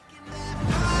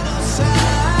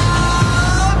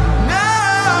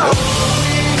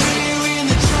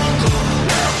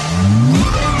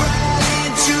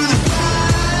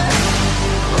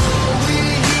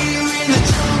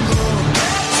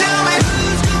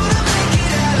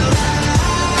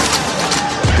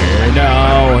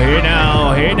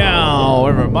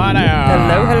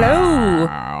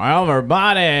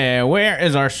everybody. Where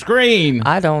is our screen?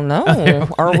 I don't know.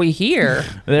 Are we here?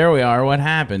 There we are. What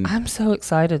happened? I'm so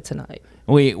excited tonight.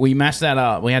 We messed that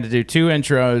up. We had to do 2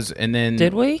 intros, and then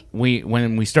Did we?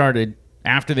 When we started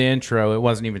after the intro, it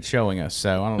wasn't even showing us.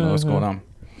 So I don't know what's going on.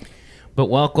 But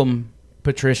welcome,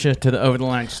 Patricia, to the Over the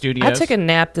Line Studios. I took a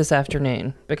nap this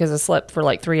afternoon because I slept for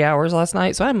like 3 hours last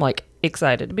night, so I'm like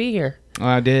excited to be here.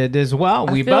 I did as well.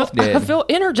 We both did. I feel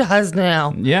energized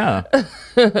now. Yeah.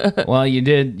 Well, you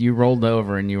did. You rolled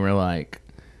over and you were like,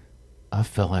 I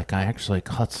feel like I actually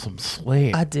caught some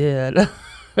sleep. I did.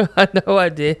 I know I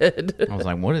did. I was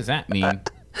like, what does that mean?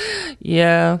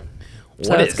 Yeah.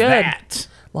 So What it's is good. that?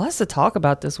 Lots to talk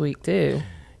about this week, too.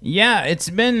 Yeah, it's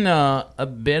been a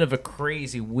bit of a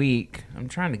crazy week. I'm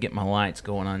trying to get my lights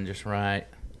going on just right.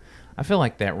 I feel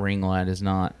like that ring light is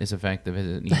not as effective as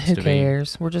it needs Who to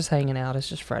cares? We're just hanging out. It's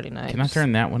just Friday night. be. Can I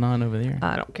turn that one on over there?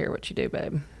 I don't care what you do,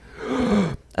 babe.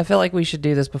 I feel like we should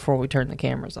do this before we turn the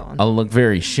cameras on. I'll look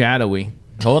very shadowy.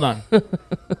 Hold on.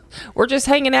 We're just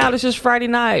hanging out. It's just Friday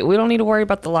night. We don't need to worry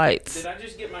about the lights. Did I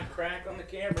just get my crack on the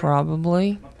camera?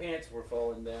 Probably. My pants were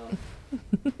falling down.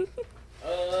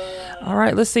 All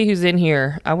right, let's see who's in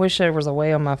here. I wish there was a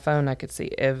way on my phone I could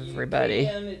see everybody.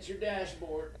 It's your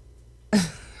dashboard.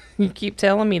 You keep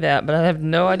telling me that, but I have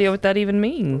no idea what that even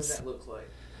means. What does that look like?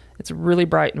 It's really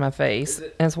bright in my face, Is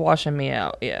it? and it's washing me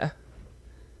out. Yeah.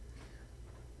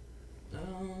 Let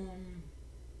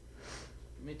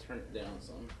me turn it down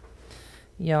some.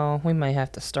 Y'all, we may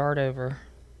have to start over.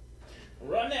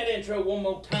 Run that intro one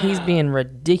more time. He's being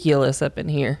ridiculous up in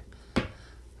here.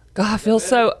 God,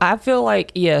 I feel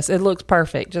like, yes, it looks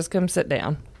perfect. Just come sit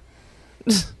down.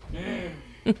 I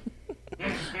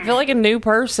feel like a new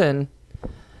person.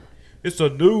 It's a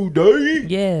new day.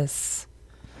 Yes.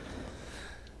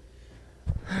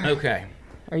 Okay.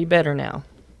 Are you better now?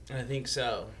 I think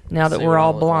so. Now that See we're what I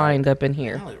all look blind like. up in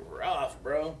here. I look rough,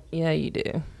 bro. Yeah, you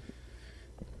do.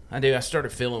 I do. I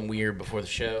started feeling weird before the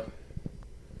show.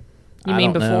 You I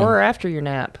mean don't before know. or after your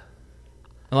nap?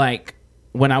 Like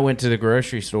when I went to the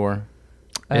grocery store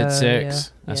at 6, yeah.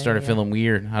 I started Yeah. feeling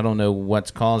weird. I don't know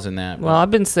what's causing that. Well,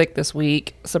 I've been sick this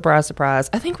week. Surprise, surprise.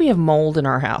 I think we have mold in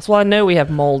our house. Well, I know we have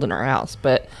mold in our house,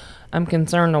 but I'm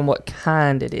concerned on what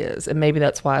kind it is. And maybe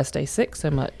that's why I stay sick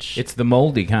so much. It's the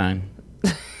moldy kind.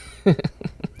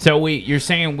 So you're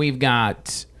saying we've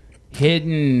got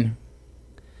hidden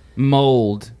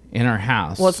mold in our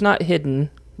house? Well, it's not hidden,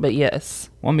 but yes.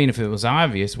 Well, I mean, if it was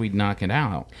obvious, we'd knock it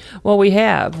out. Well, we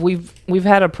have. We've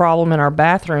had a problem in our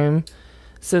bathroom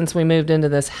since we moved into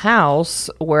this house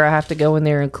where I have to go in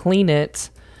there and clean it.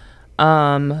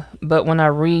 But when I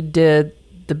redid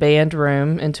the band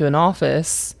room into an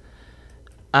office,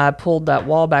 I pulled that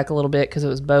wall back a little bit because it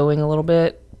was bowing a little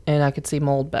bit, and I could see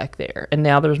mold back there. And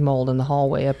now there's mold in the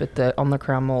hallway up at on the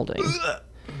crown molding.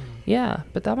 Yeah,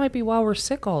 but that might be why we're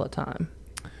sick all the time.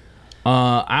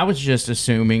 I was just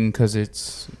assuming because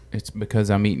it's because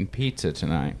I'm eating pizza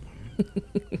tonight.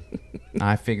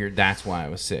 I figured that's why I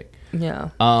was sick. Yeah.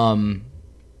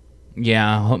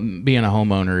 Yeah, being a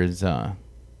homeowner is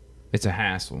it's a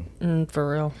hassle.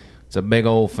 For real. It's a big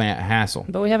old fat hassle.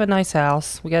 But we have a nice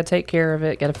house. We got to take care of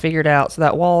it. Got to figure it out. So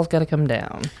that wall's got to come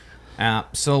down.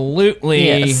 Absolutely.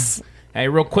 Yes. Hey,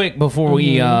 real quick before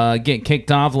we get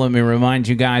kicked off, let me remind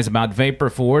you guys about Vapor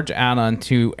Forge out on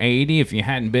 280. If you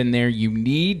hadn't been there, you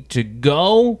need to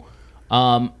go.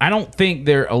 I don't think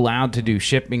they're allowed to do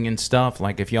shipping and stuff.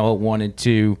 Like if y'all wanted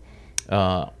to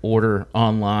order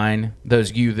online,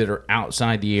 those of you that are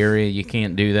outside the area, you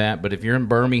can't do that. But if you're in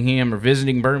Birmingham or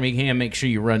visiting Birmingham, make sure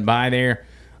you run by there.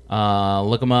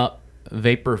 Look them up,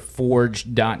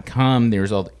 vaporforge.com.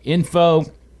 There's all the info.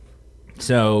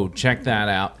 So check that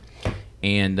out.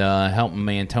 And help my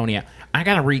man Tony out. I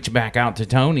gotta reach back out to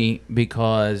Tony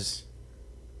because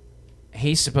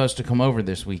he's supposed to come over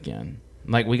this weekend.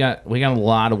 Like we got a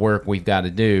lot of work we've got to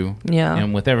do. Yeah.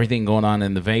 And with everything going on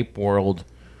in the vape world,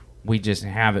 we just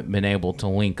haven't been able to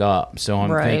link up. So I'm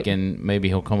thinking maybe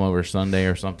he'll come over Sunday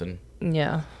or something.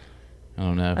 Yeah. I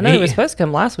don't know. I know he was supposed to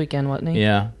come last weekend, wasn't he?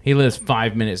 Yeah. He lives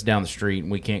 5 minutes down the street,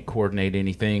 and we can't coordinate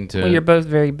anything to. Well, you're both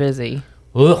very busy.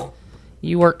 Ugh.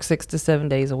 You work 6 to 7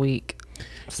 days a week.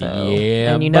 So,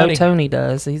 Yeah, and you know buddy. Tony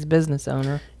does. He's a business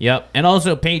owner. Yep. And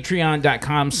also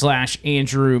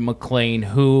patreon.com/Andrew McLean,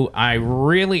 who I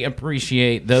really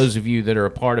appreciate those of you that are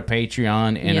a part of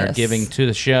Patreon and are Yes. giving to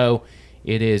the show.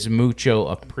 It is mucho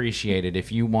appreciated.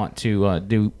 If you want to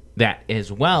do that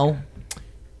as well,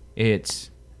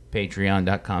 it's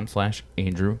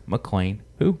patreon.com/Andrew McLean.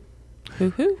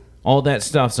 Hoo-hoo. All that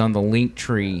stuff's on the link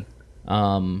tree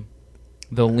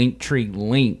the Linktree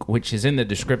link, which is in the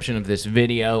description of this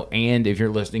video. And if you're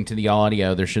listening to the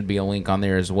audio, there should be a link on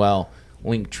there as well.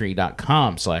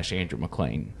 Linktree.com/Andrew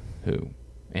McLean,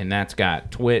 and that's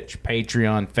got Twitch,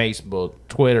 Patreon, Facebook,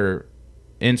 Twitter,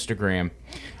 Instagram.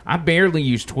 I barely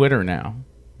use Twitter now,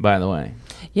 by the way.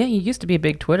 Yeah, you used to be a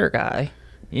big Twitter guy.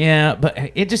 Yeah, but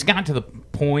it just got to the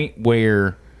point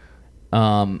where,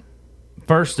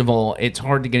 first of all, it's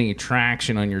hard to get any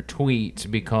traction on your tweets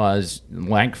because,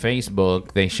 like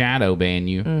Facebook, they shadow ban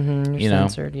you. You're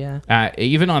censored, yeah.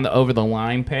 Even on the Over the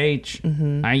Line page,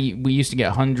 we used to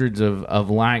get hundreds of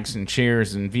likes and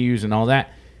shares and views and all that.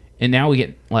 And now we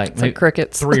get like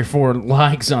crickets. 3 or 4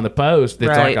 likes on the post. It's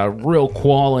Right. like a real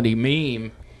quality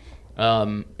meme.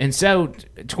 And so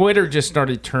Twitter just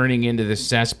started turning into this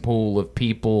cesspool of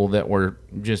people that were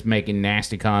just making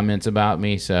nasty comments about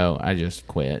me. So I just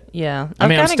quit. Yeah. I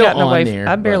mean, I'm kinda still gotten on there,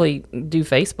 I but- barely do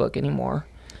Facebook anymore.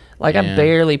 Like, I Yeah.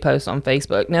 barely post on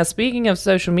Facebook. Now, speaking of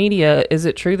social media, is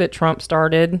it true that Trump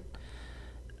started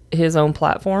his own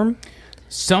platform?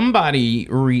 Somebody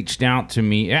reached out to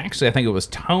me. Actually, I think it was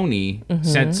Tony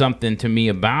said something to me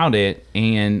about it,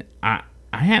 and I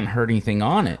hadn't heard anything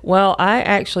on it. Well, I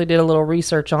actually did a little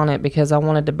research on it because I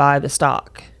wanted to buy the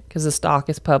stock because the stock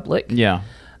is public. Yeah.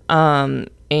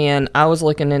 And I was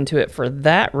looking into it for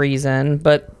that reason,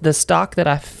 but the stock that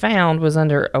I found was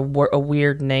under a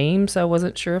weird name, so I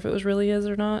wasn't sure if it was really his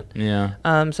or not. Yeah.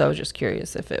 So I was just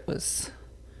curious if it was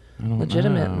I don't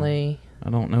legitimately. know. I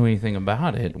don't know anything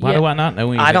about it. Why Yeah. do I not know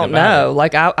anything I don't about know.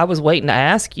 Like, I was waiting to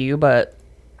ask you, but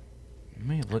Let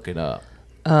me look it up.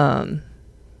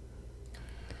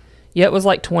 yeah, it was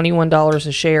like $21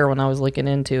 a share when I was looking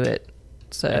into it.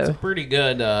 That's a So pretty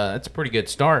good. That's a pretty good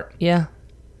start. yeah,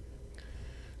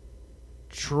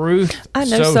 Truth. I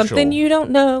know Social. something you don't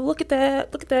know. Look at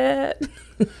that. Look at that.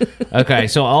 Okay,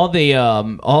 so all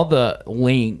the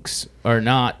links are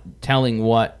not telling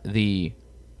what the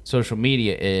social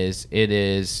media is. It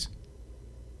is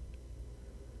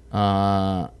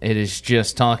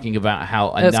just talking about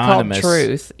how It's called anonymous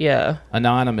Truth. Yeah.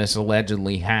 Anonymous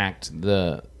allegedly hacked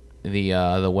the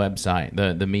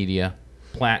website, the media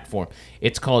platform.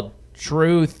 It's called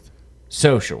Truth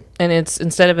Social. And it's,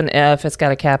 instead of an F, it's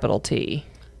got a capital T.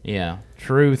 Yeah,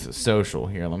 Truth Social.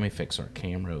 Here, let me fix our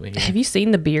camera over here. Have you seen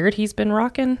the beard he's been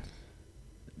rocking?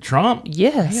 Trump?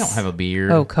 Yes. He don't have a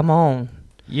beard. Oh, come on.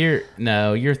 You're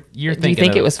thinking. Do you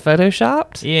think it was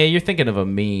photoshopped? Yeah, you're thinking of a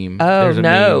meme. Oh, There's a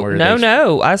meme where they-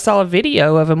 no. I saw a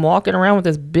video of him walking around with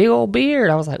this big old beard.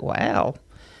 I was like, wow.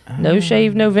 No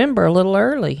shave November, a little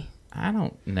early. I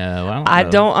don't know.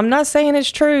 I'm not saying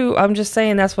it's true. I'm just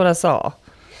saying that's what I saw.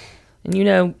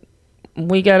 And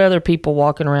we got other people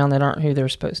walking around that aren't who they're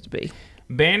supposed to be.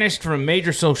 Banished from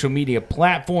major social media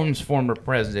platforms, former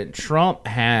President Trump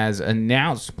has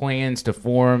announced plans to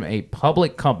form a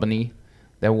public company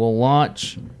that will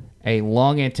launch a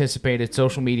long-anticipated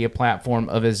social media platform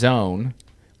of his own,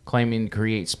 claiming to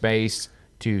create space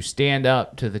to stand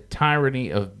up to the tyranny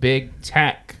of big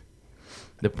tech.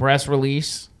 The press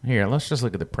release... Here, let's just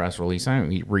look at the press release. I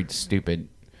don't read the stupid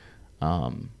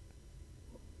NPR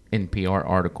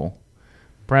article.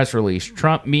 Press release.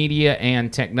 Trump Media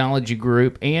and Technology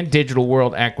Group and Digital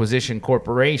World Acquisition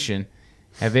Corporation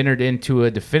have entered into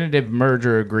a definitive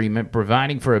merger agreement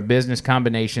providing for a business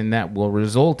combination that will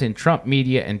result in Trump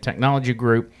Media and Technology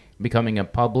Group becoming a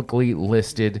publicly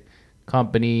listed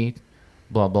company.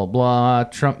 Blah, blah, blah.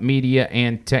 Trump Media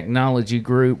and Technology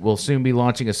Group will soon be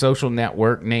launching a social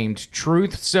network named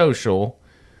Truth Social.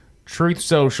 Truth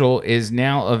Social is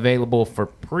now available for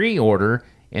pre-order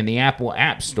in the Apple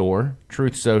App Store.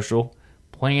 Truth Social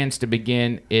plans to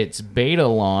begin its beta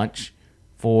launch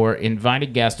for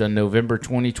invited guests on November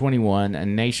 2021. A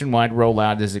nationwide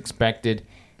rollout is expected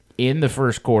in the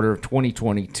first quarter of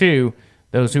 2022.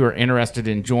 Those who are interested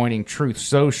in joining Truth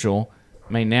Social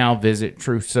may now visit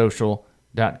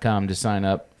truthsocial.com to sign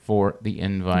up for the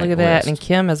invite Look at that. list. And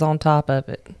Kim is on top of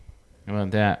it. How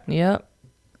about that? Yep.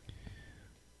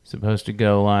 Supposed to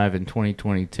go live in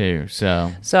 2022.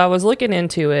 So So I was looking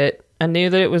into it. I knew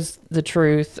that it was the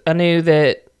truth. I knew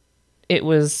that it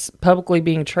was publicly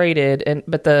being traded,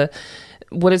 but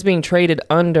what is being traded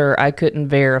under, I couldn't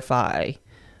verify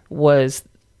was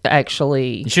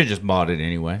actually. you should have just bought it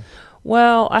anyway.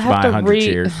 Well, I have buy to 100 read.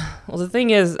 shares. Well, the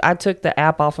thing is, I took the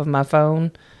app off of my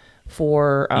phone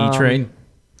for E-Trade?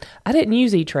 I didn't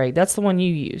use E-Trade. That's the one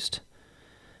you used.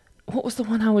 What was the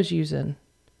one I was using?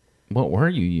 What were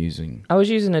you using? I was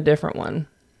using a different one.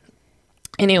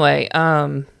 Anyway,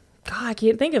 God, I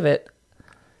can't think of it.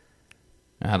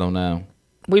 I don't know.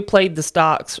 we played the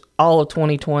stocks all of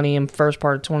 2020 and first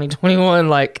part of 2021.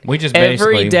 Like We just every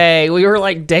basically- day, we were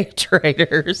like day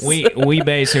traders. We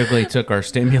basically took our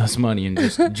stimulus money and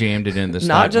just jammed it in the stock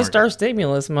Not just market. our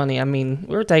stimulus money. I mean,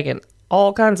 we were taking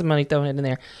all kinds of money, throwing it in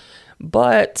there.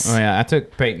 But Oh yeah, I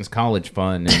took Peyton's college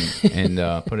fund and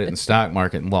put it in the stock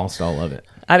market and lost all of it.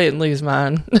 I didn't lose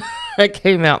mine. I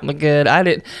came out in the good. I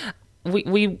didn't.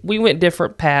 We went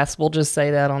different paths. We'll just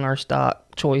say that on our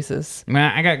stock choices.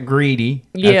 Man, I got greedy.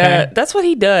 Yeah, okay? that's what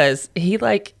he does. He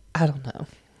like, I don't know.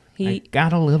 I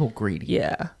got a little greedy.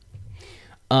 Yeah.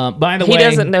 By the He way,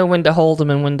 doesn't know when to hold them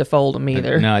and when to fold them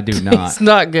either. No, I do not. It's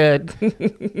not good.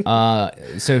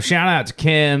 So shout out to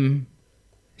Kim,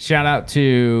 shout out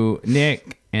to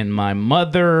Nick and my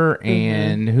mother,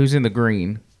 and who's in the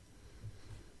green?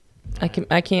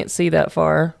 I can't see that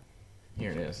far.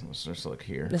 Here it is. Let's just look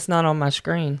here. It's not on my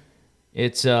screen.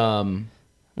 It's Well,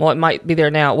 it might be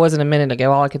there now. It wasn't a minute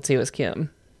ago. All I could see was Kim.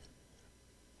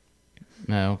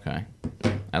 no, okay.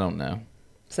 I don't know.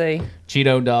 See?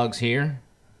 Cheeto Dog's here.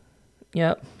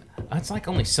 Yep. It's like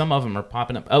only some of them are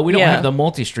popping up. Oh, we don't Yeah. have the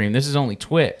multi-stream. This is only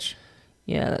Twitch.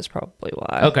 Yeah, that's probably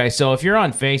why. Okay, so if you're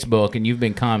on Facebook and you've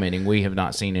been commenting, we have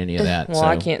not seen any of that. Well, so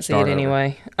I can't see start it over.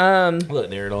 anyway. Look,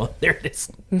 there it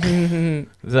is.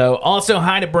 So, also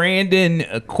hi to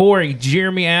Brandon, Corey,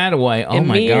 Jeremy Attaway. Oh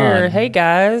my Amir, God, hey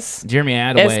guys. Jeremy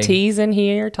Attaway. ST's in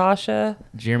here. Tasha.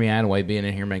 Jeremy Attaway being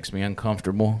in here makes me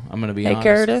uncomfortable. I'm gonna be Hey honest.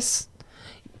 Curtis.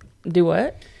 Do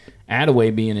what?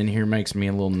 Attaway being in here makes me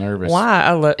a little nervous.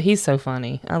 Why? He's so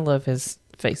funny. I love his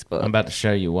Facebook. I'm about to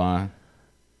show you why.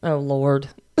 Oh Lord.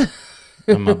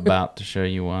 I'm about to show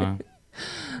you why.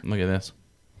 Look at this.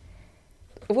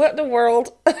 What in the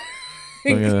world? Look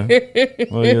at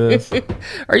this. Look at this.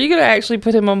 Are you gonna actually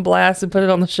put him on blast and put it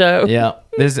on the show? Yeah,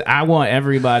 this. I want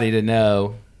everybody to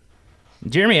know.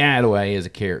 Jeremy Attaway is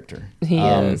a character. He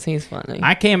is. He's funny.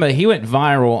 He went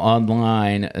viral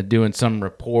online doing some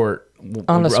report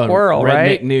On a squirrel, Redneck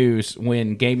right? News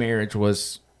when gay marriage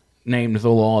was named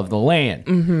the law of the land.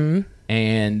 Mm-hmm.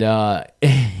 And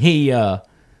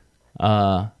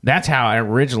that's how I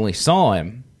originally saw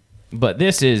him. But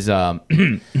this is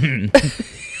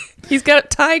He's got a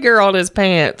tiger on his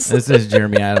pants. this is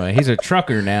Jeremy Attaway. He's a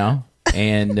trucker now,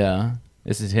 and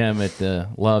this is him at the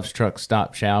Love's Truck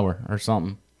Stop Shower or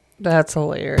something. That's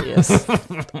hilarious.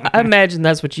 I imagine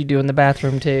that's what you do in the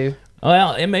bathroom too.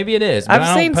 Well, maybe it is. But I I've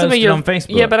don't seen post some of it your on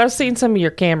Facebook. Yeah, but I've seen some of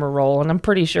your camera roll, and I'm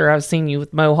pretty sure I've seen you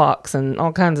with mohawks and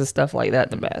all kinds of stuff like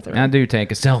that in the bathroom. I do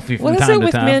take a selfie from What is time it to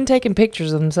with time. men taking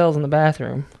pictures of themselves in the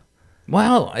bathroom?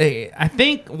 Well, I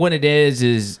think what it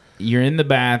is you're in the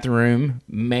bathroom.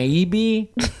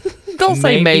 Maybe, Don't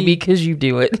say Maybe- maybe because you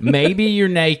do it. maybe you're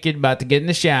naked, about to get in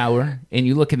the shower, and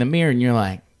you look in the mirror and you're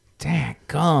like,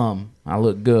 "Dadgum, I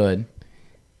look good."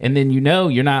 And then you're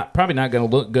probably not going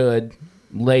to look good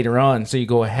later on, so you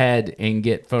go ahead and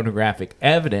get photographic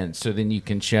evidence, so then you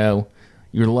can show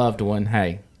your loved one,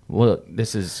 "Hey, look,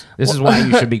 this is why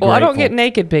you should be grateful." Well, I don't get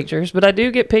naked pictures, but I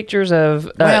do get pictures of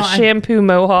Well, I- shampoo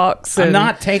mohawks. I'm And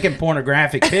not taking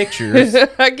pornographic pictures.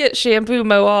 I get shampoo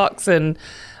mohawks, and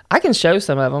I can show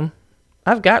some of them.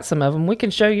 I've got some of them. We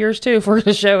can show yours too if we're going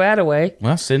to show Attaway.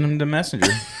 Well, send them to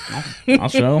Messenger. I'll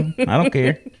show them. I don't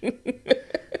care.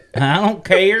 I don't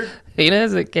care. He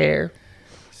doesn't care.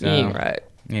 So, He ain't right.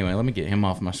 Anyway, let me get him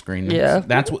off my screen. Yeah.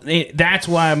 That's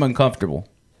why I'm uncomfortable.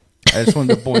 I just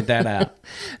wanted to point that out.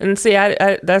 And see,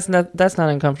 I that's not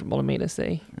uncomfortable to me to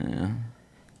see. Yeah,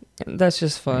 That's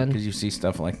just fun. because you see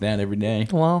stuff like that every day.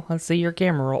 Well, I see your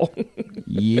camera roll.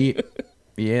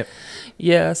 Yep.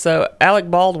 Yeah. So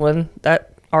Alec Baldwin,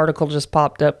 that article just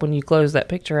popped up when you closed that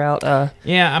picture out.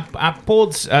 Yeah, I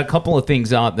pulled a couple of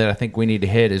things out that I think we need to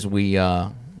hit as we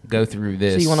go through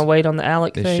this. So you want to wait on the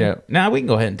Alec this thing? show? Now we can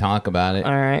go ahead and talk about it.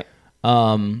 All right.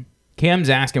 Kim's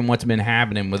asking what's been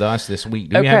happening with us this week.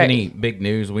 Do we have Okay. any big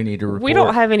news we need to report? We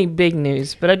don't have any big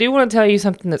news, but I do want to tell you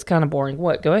something that's kind of boring.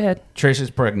 What? Go ahead.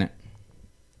 Trisha's pregnant.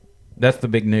 That's the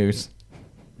big news.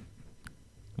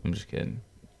 I'm just kidding.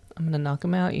 I'm gonna knock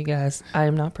him out, you guys. I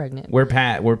am not pregnant. We're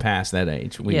past that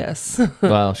age. Yes.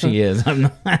 Well, she is. I'm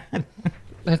not.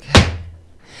 Okay.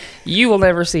 You will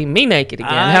never see me naked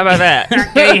again. How about that? I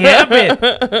can't help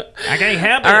it. I can't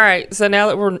help it. All right. So now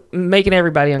that we're making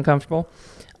everybody uncomfortable,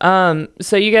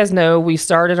 so you guys know we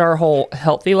started our whole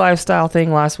healthy lifestyle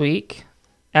thing last week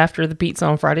after the pizza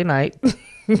on Friday night,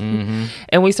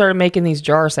 and we started making these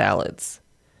jar salads.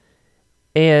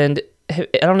 And I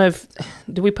don't know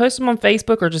do we post them on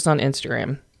Facebook or just on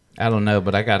Instagram? I don't know,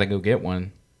 but I got to go get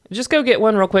one. Just go get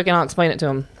one real quick and I'll explain it to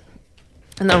them.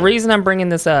 And the reason I'm bringing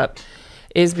this up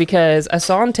is because I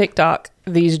saw on TikTok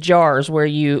these jars where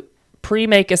you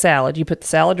pre-make a salad. You put the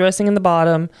salad dressing in the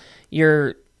bottom,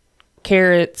 your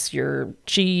carrots, your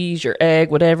cheese, your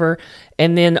egg, whatever,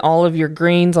 and then all of your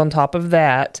greens on top of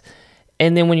that.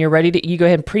 And then when you're ready to, you go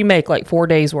ahead and pre-make like 4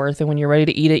 days worth. And when you're ready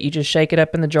to eat it, you just shake it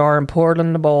up in the jar and pour it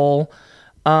in the bowl.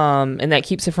 And that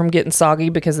keeps it from getting soggy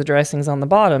because the dressing's on the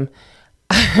bottom.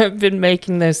 I've been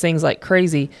making those things like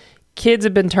crazy. Kids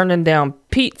have been turning down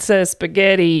pizza,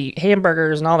 spaghetti,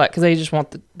 hamburgers, and all that because they just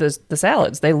want the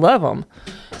salads. They love them.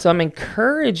 So I'm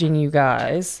encouraging you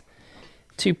guys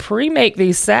to pre-make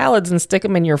these salads and stick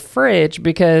them in your fridge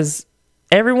because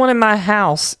everyone in my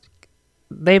house,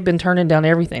 they've been turning down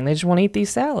everything. They just want to eat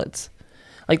these salads.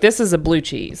 Like this is a blue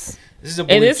cheese. This is a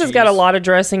blue and this cheese. has got a lot of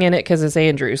dressing in it because it's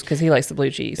Andrew's because he likes the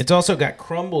blue cheese. It's also got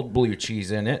crumbled blue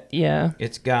cheese in it. Yeah.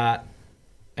 It's got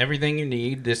everything you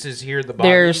need. This is here at the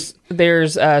bottom.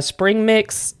 There's spring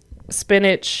mix,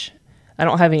 spinach. I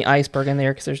don't have any iceberg in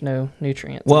there because there's no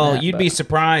nutrients. Well, you'd be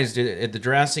surprised at the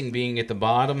dressing being at the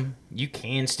bottom. You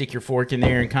can stick your fork in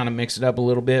there and kind of mix it up a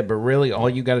little bit, but really all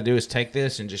you got to do is take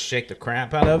this and just shake the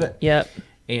crap out of it. Yep.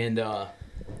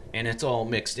 And it's all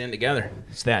mixed in together.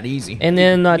 It's that easy. And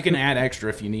then you can add extra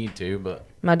if you need to, but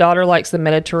my daughter likes the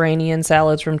Mediterranean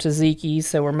salads from Tzatziki's,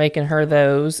 so we're making her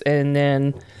those. And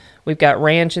then we've got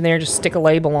ranch in there. Just stick a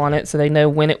label on it so they know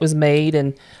when it was made.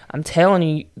 And I'm telling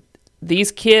you,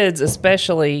 these kids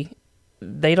especially,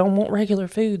 they don't want regular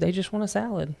food. They just want a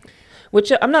salad,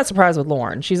 which I'm not surprised with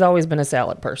Lauren. She's always been a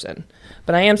salad person.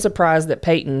 But I am surprised that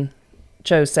Peyton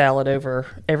chose salad over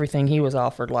everything he was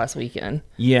offered last weekend.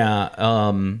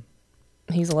 Yeah.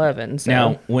 He's 11. So.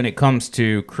 Now, when it comes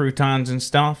to croutons and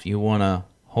stuff, you want to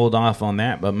hold off on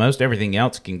that, but most everything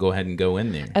else can go ahead and go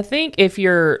in there. I think if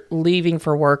you're leaving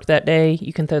for work that day,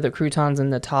 you can throw the croutons in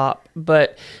the top.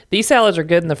 But these salads are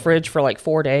good in the fridge for like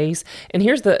 4 days. And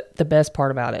here's the best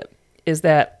part about it, is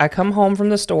that I come home from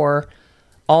the store,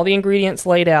 all the ingredients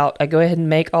laid out. I go ahead and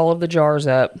make all of the jars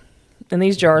up. And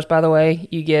these jars, by the way,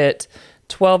 you get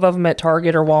 12 of them at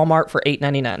Target or Walmart for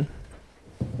 $8.99.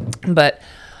 But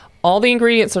all the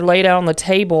ingredients are laid out on the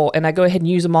table, and I go ahead and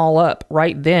use them all up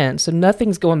right then. So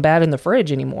nothing's going bad in the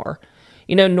fridge anymore.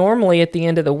 You know, normally at the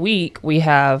end of the week, we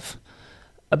have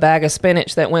a bag of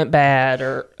spinach that went bad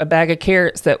or a bag of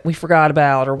carrots that we forgot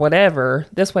about or whatever.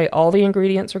 This way, all the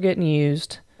ingredients are getting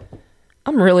used.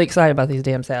 I'm really excited about these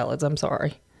damn salads. I'm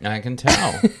sorry. I can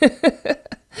tell.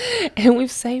 And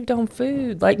we've saved on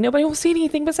food. Like, nobody will see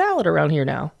anything but salad around here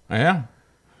now. Yeah.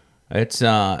 It's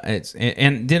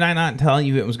and did I not tell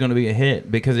you it was going to be a hit?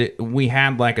 Because we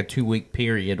had like a 2-week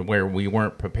period where we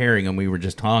weren't preparing them. We were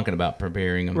just talking about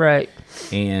preparing them. Right.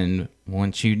 And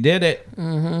once you did it,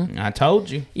 I told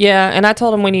you. Yeah, and I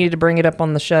told them we needed to bring it up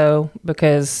on the show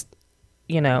because,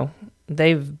 you know,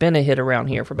 they've been a hit around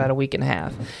here for about a week and a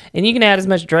half. And you can add as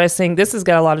much dressing. This has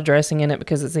got a lot of dressing in it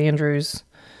because it's Andrew's.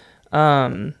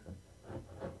 And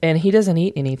he doesn't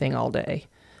eat anything all day.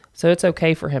 So it's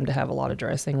okay for him to have a lot of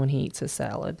dressing when he eats his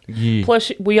salad. Yeah.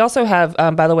 Plus, we also have,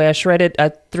 by the way,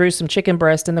 I threw some chicken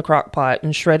breast in the crock pot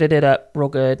and shredded it up real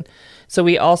good. So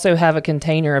we also have a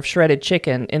container of shredded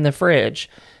chicken in the fridge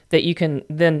that you can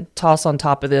then toss on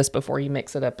top of this before you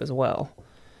mix it up as well.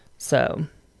 So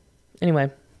anyway,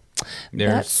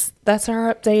 that's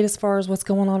our update as far as what's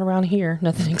going on around here.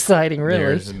 Nothing exciting, really.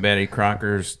 There's Betty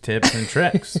Crocker's tips and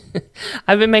tricks.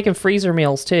 I've been making freezer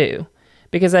meals too,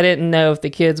 because I didn't know if the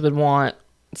kids would want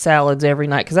salads every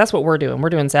night, because that's what we're doing. We're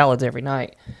doing salads every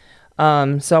night.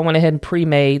 So I went ahead and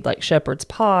pre-made like shepherd's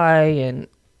pie and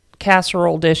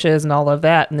casserole dishes and all of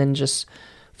that, and then just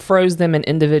froze them in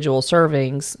individual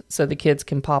servings so the kids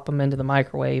can pop them into the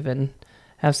microwave and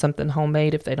have something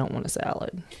homemade if they don't want a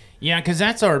salad. Yeah, because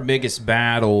that's our biggest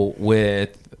battle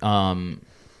with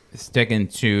sticking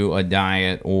to a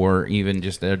diet or even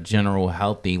just a general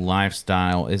healthy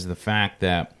lifestyle is the fact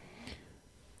that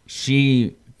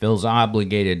she feels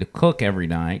obligated to cook every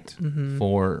night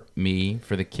for me,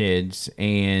 for the kids,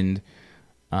 and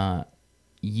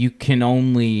you can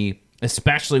only,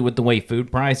 especially with the way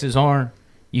food prices are,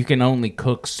 you can only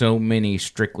cook so many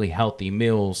strictly healthy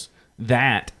meals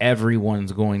that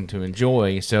everyone's going to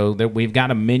enjoy. So that we've got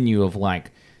a menu of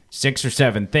like 6 or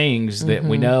 7 things that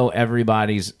we know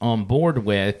everybody's on board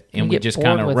with, and we just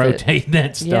kind of rotate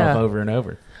that stuff over and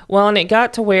over. Well, and it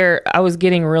got to where I was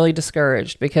getting really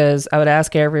discouraged because I would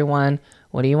ask everyone,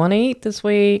 what do you want to eat this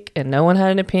week? And no one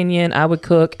had an opinion. I would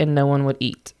cook and no one would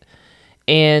eat.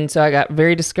 And so I got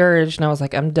very discouraged, and I was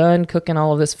like, I'm done cooking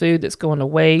all of this food that's going to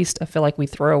waste. I feel like we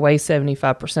throw away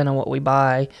 75% of what we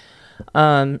buy.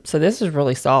 So this has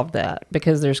really solved that,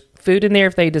 because there's food in there.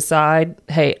 If they decide,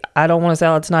 hey, I don't want a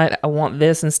salad tonight, I want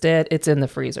this instead, it's in the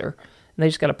freezer. And they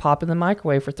just got to pop in the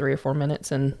microwave for 3 or 4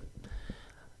 minutes, and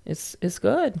It's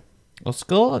good. Let's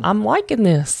go. I'm liking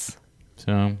this.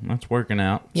 So that's working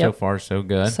out. Yep. So far, so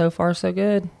good. So far, so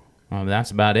good. Well,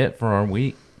 that's about it for our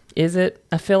week. Is it?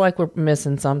 I feel like we're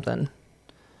missing something.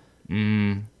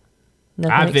 Nothing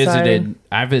exciting?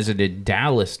 I visited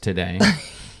Dallas today.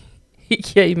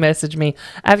 Yeah, you messaged me.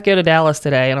 I have to go to Dallas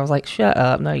today, and I was like, "Shut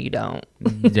up! No, you don't."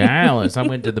 Dallas. I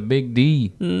went to the Big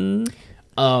D.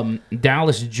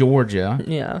 Dallas, Georgia.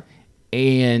 Yeah.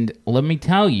 And let me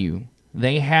tell you,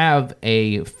 they have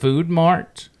a food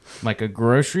mart, like a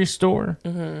grocery store,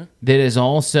 that is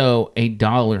also a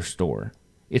dollar store.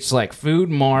 It's like Food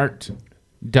Mart,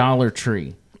 Dollar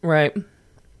Tree. Right.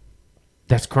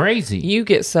 That's crazy. You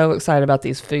get so excited about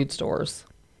these food stores.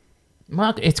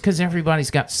 Well, it's because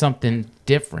everybody's got something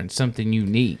different, something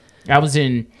unique. I was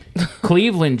in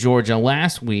Cleveland, Georgia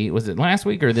last week. Was it last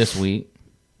week or this week?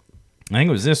 I think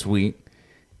it was this week.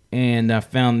 And I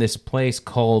found this place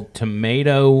called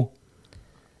Tomato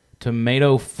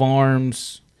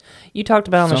Farms. You talked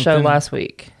about it on the show Something. last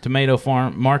week. Tomato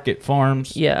Market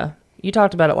Farms. Yeah. You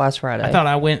talked about it last Friday. I thought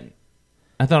I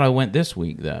went this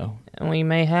week though. And we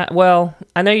may have. Well,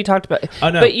 I know you talked about.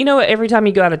 Oh, no. But you know what? Every time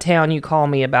you go out of town, you call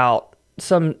me about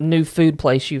some new food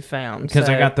place you found. Because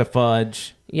so, I got the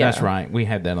fudge. Yeah. That's right. We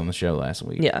had that on the show last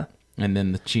week. Yeah. And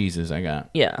then the cheeses I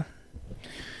got. Yeah.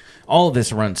 All of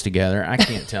this runs together. I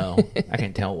can't tell. I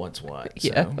can't tell what's what. So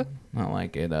Yeah. not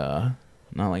like it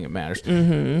matters.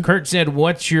 Kurt said,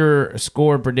 "What's your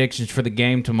score predictions for the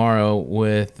game tomorrow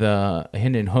with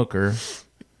Hendon Hooker?"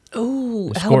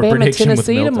 Ooh, Score Alabama, prediction with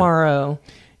Tennessee Milton. tomorrow.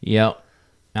 Yep.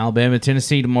 Alabama,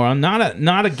 Tennessee tomorrow.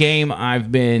 Not a game I've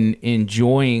been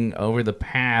enjoying over the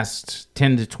past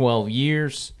 10 to 12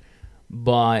 years,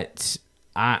 but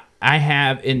I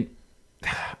have, and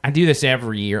I do this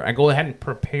every year. I go ahead and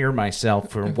prepare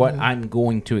myself for what I'm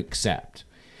going to accept.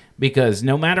 Because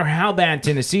no matter how bad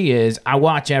Tennessee is, I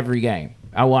watch every game.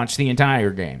 I watch the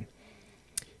entire game.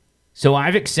 So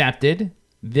I've accepted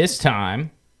this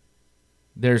time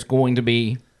there's going to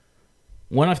be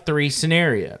one of three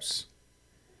scenarios.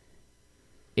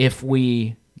 If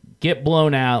we get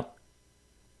blown out,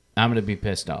 I'm going to be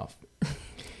pissed off.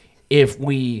 If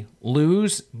we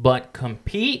lose but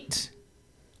compete,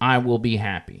 I will be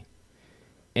happy.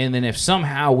 And then if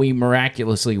somehow we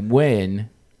miraculously win,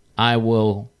 I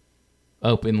will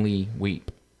openly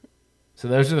weep. So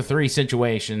those are the three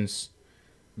situations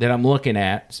that I'm looking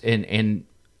at, and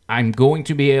I'm going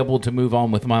to be able to move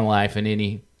on with my life in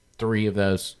any three of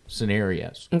those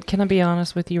scenarios. Can I be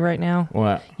honest with you right now?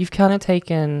 What? You've kind of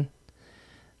taken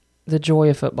the joy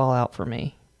of football out for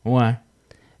me. Why?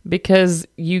 Because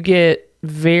you get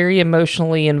very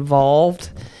emotionally involved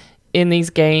in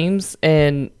these games,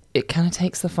 and it kind of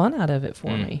takes the fun out of it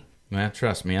for me. Well,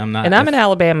 trust me, I'm not. And I'm an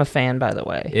Alabama fan, by the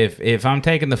way. If I'm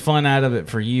taking the fun out of it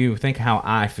for you, think how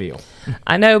I feel.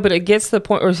 I know, but it gets to the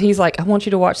point where he's like, I want you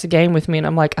to watch the game with me. And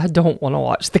I'm like, I don't want to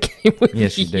watch the game with you.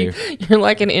 Yes, you do. You're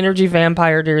like an energy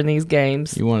vampire during these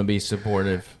games. You want to be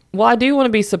supportive. Well, I do want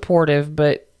to be supportive,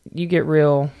 but you get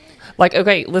real. Like,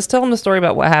 okay, let's tell them the story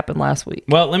about what happened last week.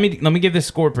 Well, let me give this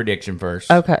score prediction first.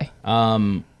 Okay.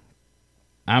 I'm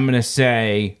gonna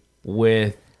say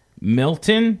with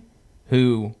Milton,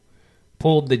 who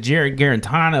pulled the Jared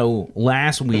Garantano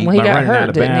last week Well, he by got running hurt, out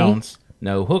of didn't he? bounds.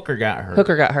 No, Hooker got hurt.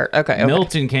 Hooker got hurt. Okay.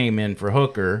 Milton came in for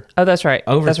Hooker. Oh, that's right.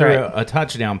 That's Overthrew right. a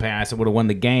touchdown pass that would have won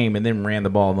the game, and then ran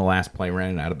the ball in the last play,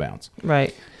 running out of bounds.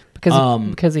 Right.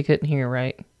 Because he couldn't hear,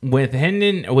 right? With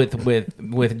Hendon,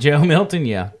 with Joe Milton,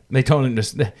 yeah, they told him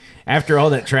to. After all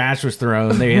that trash was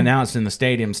thrown, they announced in the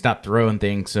stadium stop throwing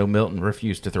things, so Milton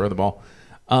refused to throw the ball.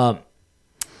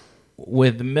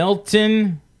 With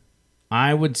Milton,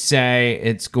 I would say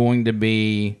it's going to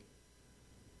be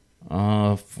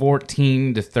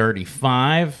 14 to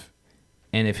 35,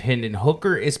 and if Hendon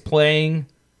Hooker is playing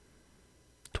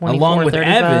along with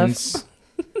 35. Evans,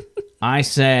 I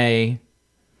say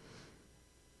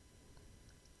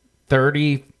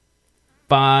 32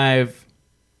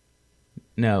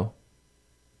 to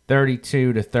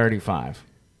 35.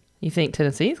 You think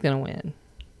Tennessee's going to win?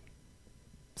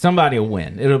 Somebody will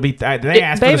win. It'll be they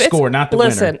asked for the score, not the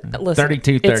listen, winner. Listen,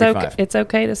 32-35. It's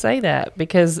okay to say that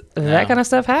because that kind of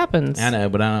stuff happens. I know,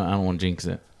 but I don't want to jinx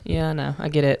it. Yeah, I know. I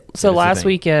get it. So It's a last thing.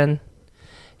 weekend,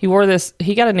 he wore this.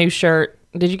 He got a new shirt.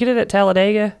 Did you get it at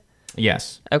Talladega?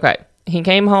 Yes. Okay. He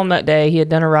came home that day. He had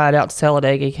done a ride out to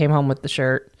Talladega. He came home with the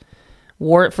shirt,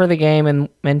 wore it for the game, and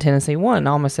Tennessee won.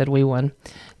 I almost said we won.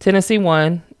 Tennessee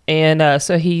won, and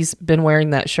so he's been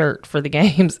wearing that shirt for the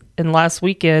games. And last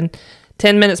weekend,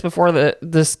 10 minutes before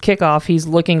this kickoff, he's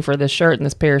looking for this shirt and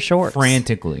this pair of shorts.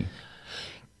 Frantically.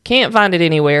 Can't find it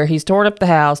anywhere. He's torn up the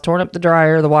house, torn up the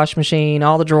dryer, the washing machine,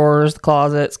 all the drawers, the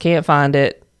closets. Can't find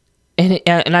it.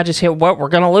 And I just hit, what? We're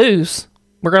going to lose.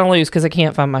 We're going to lose because I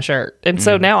can't find my shirt. And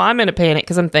so now I'm in a panic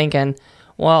because I'm thinking,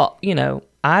 well,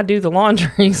 I do the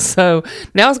laundry. So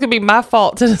now it's going to be my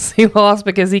fault Tennessee lost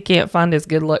because he can't find his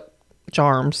good luck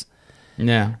charms.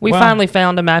 Yeah. We finally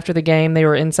found them after the game. They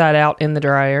were inside out in the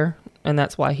dryer. And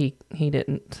that's why he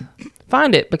didn't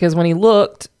find it. Because when he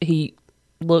looked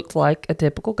like a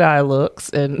typical guy looks.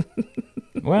 And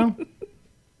well,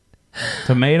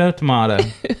 tomato.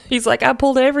 He's like, I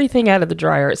pulled everything out of the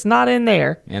dryer. It's not in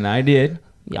there. And I did.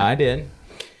 Yeah. I did.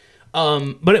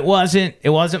 But it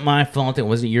wasn't my fault. It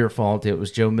wasn't your fault. It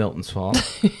was Joe Milton's fault.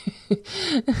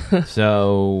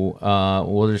 So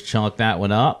we'll just chalk that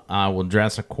one up. I will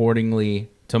dress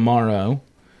accordingly tomorrow.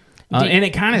 And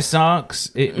it kind of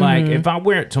sucks. Like, if I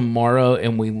wear it tomorrow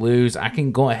and we lose, I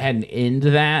can go ahead and end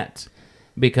that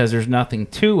because there's nothing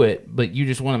to it. But you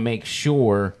just want to make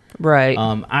sure. Right.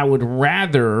 I would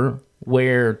rather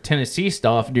wear Tennessee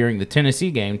stuff during the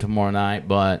Tennessee game tomorrow night,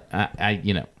 but I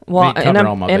well, cover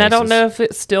all my bases. I don't know if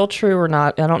it's still true or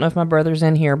not. I don't know if my brother's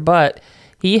in here, but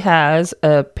he has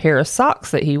a pair of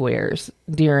socks that he wears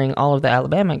during all of the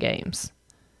Alabama games.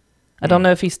 I don't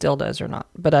know if he still does or not,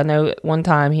 but I know at one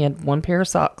time he had one pair of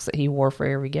socks that he wore for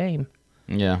every game.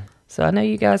 Yeah. So I know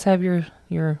you guys have your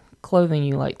clothing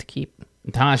you like to keep.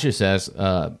 Tasha says,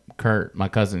 Kurt, my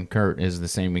cousin Kurt, is the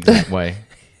same exact way.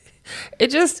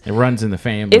 It runs in the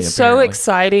family. It's so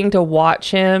exciting to watch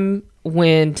him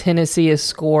when Tennessee is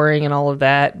scoring and all of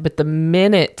that, but the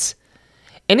minute,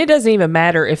 and it doesn't even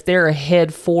matter if they're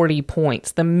ahead 40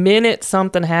 points, the minute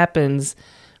something happens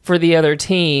for the other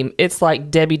team, it's like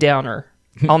Debbie Downer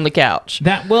on the couch.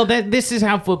 This is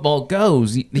how football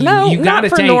goes. You not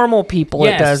for normal people.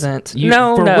 Yes, it doesn't.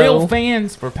 For real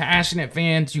fans, for passionate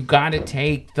fans, you got to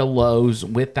take the lows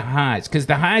with the highs because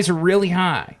the highs are really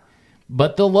high,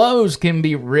 but the lows can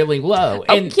be really low.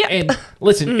 And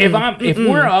listen, if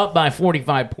we're up by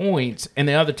 45 points and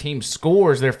the other team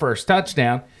scores their first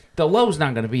touchdown, the low's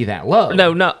not going to be that low.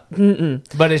 No.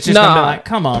 But it's just going to be like,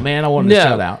 come on, man, I want to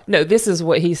shut out. No, this is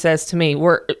what he says to me.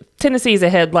 Tennessee's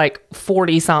ahead like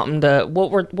 40-something to...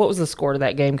 What was the score to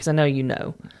that game? Because I know you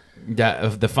know.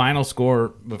 The final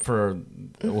score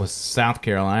was South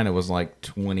Carolina was like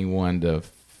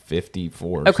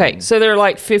 21-54. Okay, so they're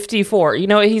like 54. You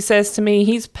know what he says to me?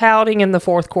 He's pouting in the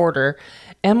fourth quarter.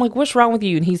 And I'm like, what's wrong with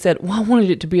you? And he said, well, I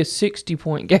wanted it to be a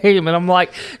 60-point game. And I'm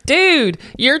like, dude,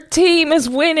 your team is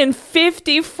winning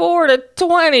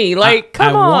 54-20. Like,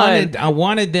 come on. I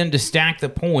wanted them to stack the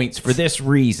points for this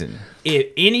reason. If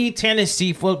any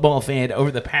Tennessee football fan over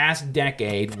the past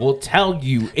decade will tell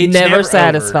you it's never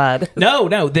satisfied. Over.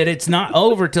 No, that it's not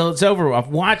over till it's over. I've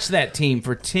watched that team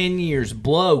for 10 years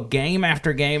blow game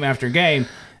after game after game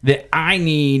that I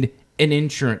need an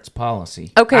insurance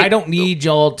policy. Okay. I don't need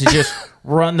y'all to just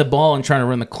run the ball and try to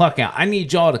run the clock out. I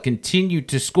need y'all to continue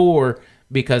to score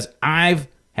because I've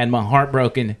had my heart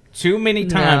broken too many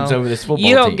times over this football team.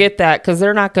 You don't get that because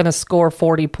they're not going to score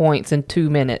 40 points in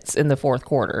 2 minutes in the fourth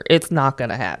quarter. It's not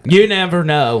going to happen. You never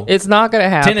know. It's not going to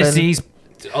happen. Tennessee's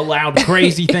allowed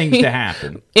crazy things to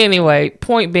happen. Anyway,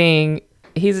 point being,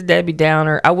 he's a Debbie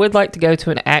Downer. I would like to go to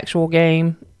an actual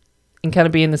game and kind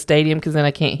of be in the stadium because then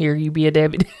I can't hear you be a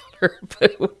Debbie Downer.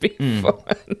 But it would be fun.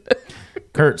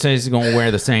 Kurt says he's going to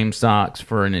wear the same socks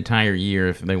for an entire year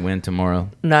if they win tomorrow.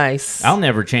 Nice. I'll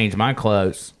never change my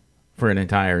clothes for an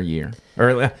entire year.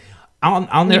 Or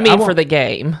I'll never. You mean for the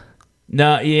game?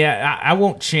 No, yeah, I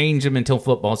won't change them until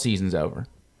football season's over.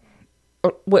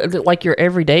 What, like your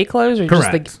everyday clothes, or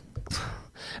correct? Just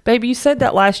baby, you said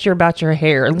that last year about your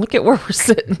hair, and look at where we're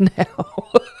sitting now.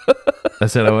 I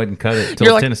said I wouldn't cut it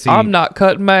till Tennessee. I'm not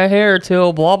cutting my hair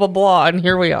till blah, blah, blah, and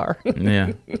here we are.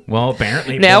 Yeah. Well,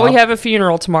 apparently... Now we have a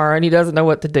funeral tomorrow, and he doesn't know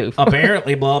what to do.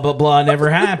 Apparently, blah, blah, blah never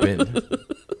happened.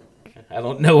 I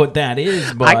don't know what that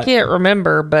is, but... I can't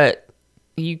remember, but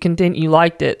you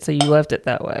liked it, so you left it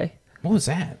that way. What was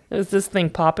that? Is this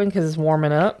thing popping because it's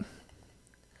warming up?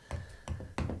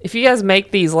 If you guys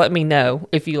make these, let me know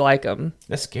if you like them.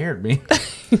 That scared me.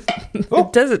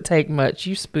 It doesn't take much.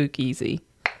 You spook easy.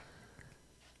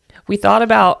 We thought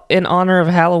about, in honor of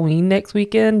Halloween next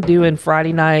weekend, doing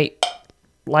Friday night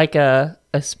like a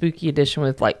spooky edition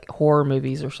with like horror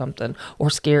movies or something, or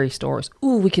scary stories.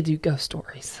 Ooh, we could do ghost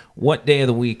stories. What day of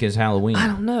the week is Halloween? I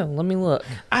don't know. Let me look.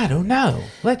 I don't know.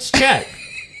 Let's check.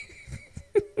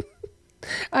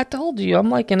 I told you, I'm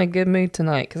like in a good mood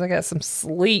tonight because I got some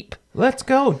sleep. Let's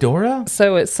go, Dora.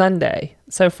 So it's Sunday.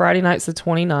 So Friday night's the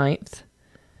 29th.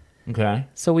 Okay.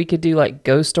 So we could do like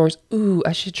ghost stories. Ooh,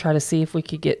 I should try to see if we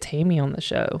could get Tammy on the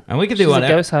show. And we could She's do a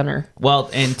whatever. ghost hunter. Well,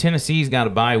 and Tennessee's got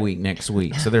a bye week next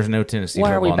week, so there's no Tennessee Why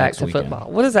football are we back next to weekend.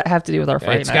 football? What does that have to do with our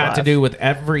Friday It's Night got to Live? do with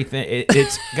everything.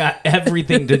 It's got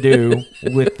everything to do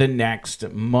with the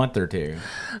next month or two.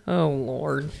 Oh,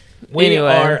 Lord. We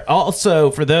Anyway. are also,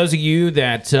 for those of you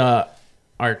that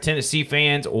are Tennessee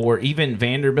fans or even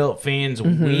Vanderbilt fans,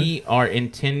 Mm-hmm. we are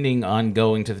intending on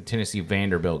going to the Tennessee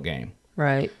Vanderbilt game.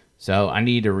 Right. So I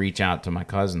need to reach out to my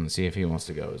cousin and see if he wants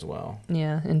to go as well.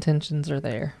 Yeah, intentions are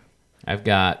there. I've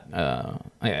got,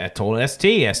 I told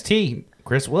ST,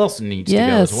 Chris Wilson needs to go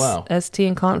Yes, as well. ST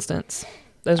and Constance.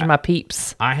 Those are my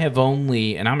peeps. I have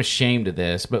only, and I'm ashamed of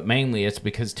this, but mainly it's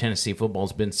because Tennessee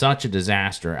football's been such a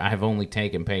disaster. I have only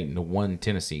taken Peyton to one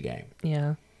Tennessee game.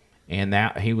 Yeah. And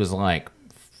that he was like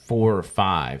 4 or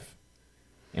 5.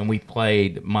 And we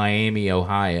played Miami,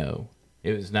 Ohio.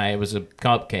 It was a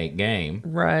cupcake game,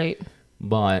 Right.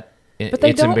 but But they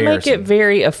it's don't make embarrassing. it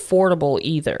very affordable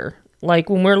either. Like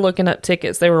when we're looking up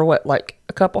tickets, they were what, like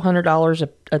a couple $100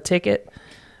 a ticket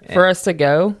for us to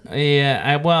go?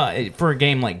 Yeah, for a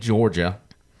game like Georgia,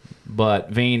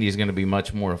 but Vandy is going to be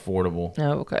much more affordable.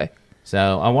 Oh, okay.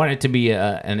 So I want it to be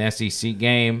an SEC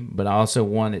game, but I also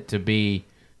want it to be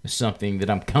something that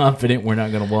I'm confident we're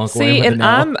not going to walk away See, with. and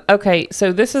I'm okay.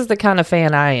 So this is the kind of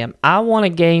fan I am. I want a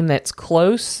game that's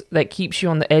close, that keeps you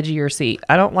on the edge of your seat.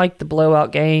 I don't like the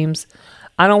blowout games.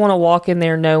 I don't want to walk in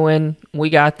there knowing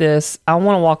we got this. I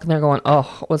want to walk in there going,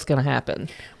 "Oh, what's going to happen?"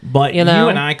 But you know? you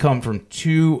and I come from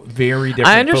two very different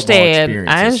I understand.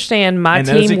 football I understand. My And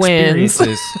those team wins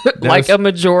experiences- like those- a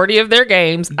majority of their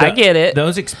games. I get it.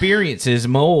 Those experiences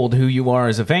mold who you are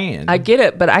as a fan. I get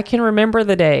it, but I can remember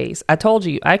the days. I told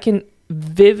you, I can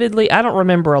vividly, I don't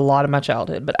remember a lot of my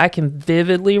childhood, but I can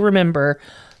vividly remember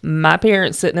my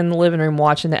parents sitting in the living room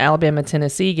watching the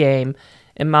Alabama-Tennessee game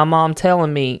and my mom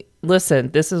telling me, listen,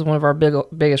 this is one of our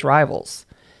biggest rivals,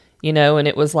 you know, and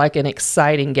it was like an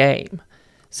exciting game.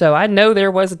 So I know there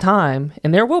was a time,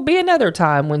 and there will be another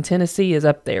time when Tennessee is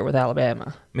up there with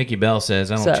Alabama. Mickey Bell says,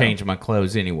 I don't So. change my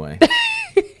clothes anyway.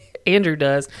 Andrew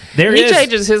does. He is-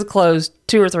 changes his clothes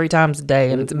 2 or 3 times a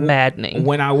day, and it's maddening.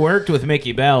 When I worked with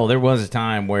Mickey Bell, there was a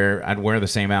time where I'd wear the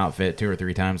same outfit 2 or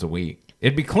 3 times a week.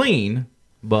 It'd be clean,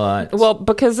 but Well,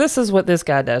 because this is what this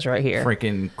guy does right here.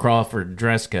 freaking Crawford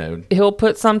dress code. He'll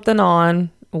put something on,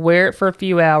 wear it for a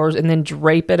few hours, and then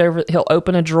drape it over. He'll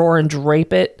open a drawer and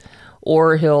drape it,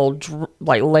 or he'll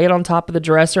lay it on top of the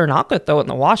dresser, and I'll go throw it in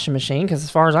the washing machine because,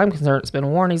 as far as I'm concerned, it's been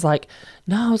worn. He's like,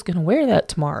 "No, I was going to wear that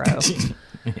tomorrow.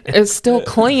 It's still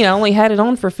clean. I only had it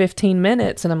on for 15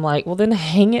 minutes," and I'm like, "Well, then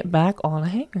hang it back on a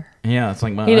hanger." Yeah, it's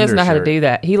like my He doesn't know how to undershirt. do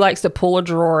that. He likes to pull a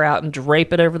drawer out and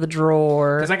drape it over the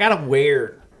drawer. Because I gotta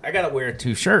wear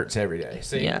 2 shirts every day.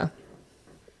 See, Yeah.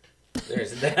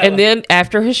 there's that. And then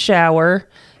after his shower,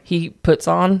 he puts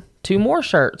on 2 more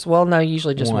shirts. Well, no,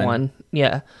 usually just One. one.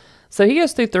 Yeah. So he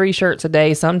goes through 3 shirts a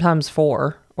day, sometimes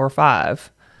 4 or 5.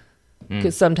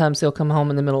 Because sometimes he'll come home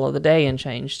in the middle of the day and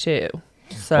change too.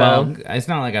 So, Well, it's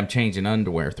not like I'm changing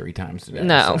underwear 3 times a day.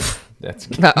 No. so that's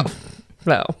no,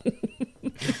 no.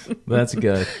 that's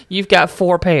good. You've got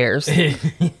 4 pairs.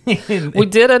 We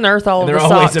did unearth all of They're the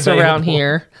always socks around available.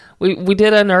 here. We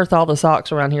did unearth all the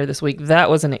socks around here this week. That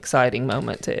was an exciting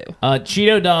moment too.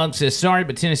 Cheeto Dog says, sorry,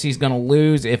 but Tennessee's going to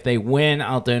lose. If they win,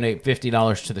 I'll donate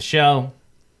 $50 to the show.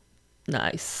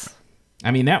 Nice. I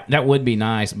mean, that would be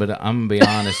nice, but I'm going to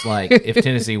be honest. Like, if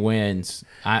Tennessee wins,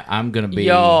 I'm going to be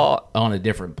Y'all, on a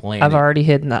different planet. I've already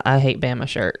hidden the I Hate Bama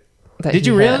shirt. that Did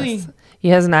he you has. really? He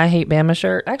has an I Hate Bama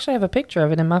shirt. Actually, I have a picture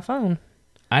of it in my phone.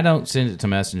 I don't send it to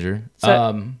Messenger.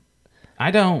 So- I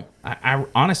don't. I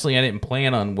honestly, I didn't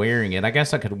plan on wearing it. I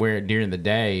guess I could wear it during the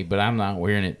day, but I'm not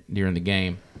wearing it during the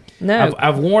game. No,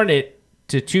 I've worn it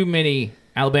to too many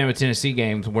Alabama-Tennessee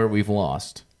games where we've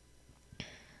lost.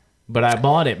 But I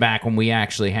bought it back when we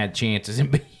actually had chances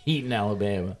in beating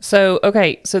Alabama. So,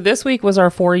 okay, so this week was our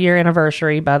 4-year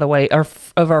anniversary, by the way,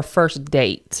 of our first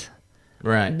date.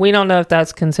 Right. We don't know if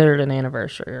that's considered an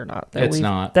anniversary or not. It's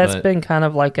not, That's but, been kind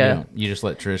of like You a... know, you just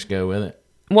let Trish go with it.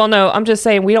 Well, no, I'm just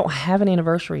saying we don't have an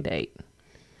anniversary date.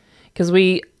 Because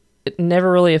we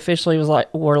never really officially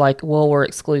we're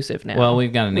exclusive now. Well,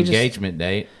 we've got an We just- engagement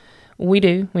date. We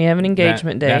do. We have an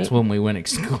engagement date. That's when we went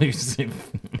exclusive.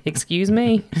 Excuse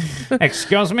me?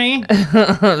 Excuse me?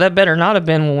 That better not have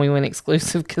been when we went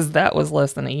exclusive because that was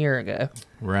less than a year ago.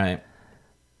 Right.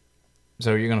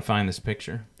 So you're going to find this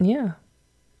picture. Yeah.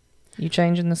 You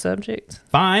changing the subject?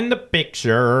 Find the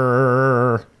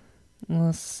picture.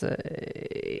 Let's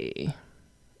see.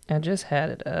 I just had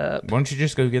it up. Why don't you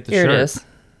just go get the Here shirt? it is.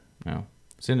 No.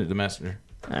 Send it to Messenger.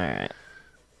 All right.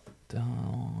 Da,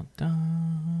 da,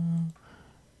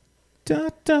 da,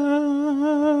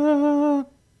 da.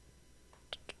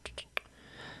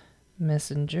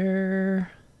 Messenger.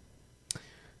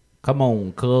 Come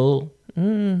on, Cole.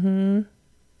 Mm-hmm.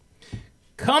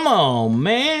 Come on,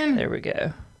 man. There we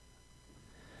go.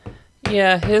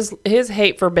 Yeah, his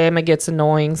hate for Bama gets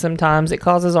annoying sometimes. It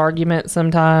causes arguments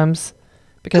sometimes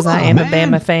because I am a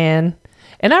Bama fan.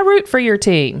 And I root for your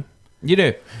team. You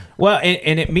do. Well,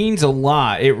 and it means a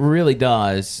lot. It really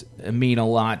does mean a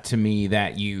lot to me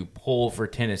that you pull for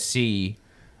Tennessee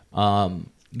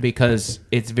because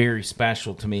it's very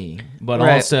special to me. But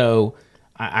Right. also,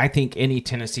 I think any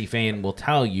Tennessee fan will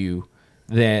tell you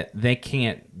that they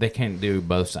can't do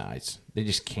both sides. They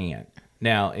just can't.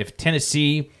 Now, if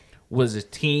Tennessee was a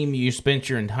team you spent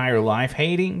your entire life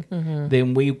hating,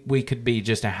 then we could be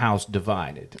just a house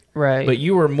divided. Right. But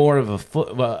you were more of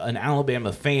an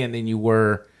Alabama fan than you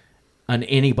were an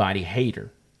anybody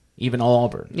hater, even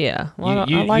Auburn. Yeah. Well,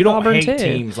 You I like you don't Auburn hate too.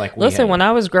 teams like we Listen, have. when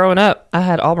I was growing up, I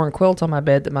had Auburn quilts on my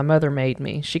bed that my mother made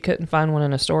me. She couldn't find one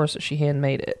in a store, so she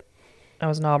handmade it. I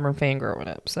was an Auburn fan growing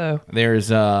up. So There's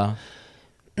my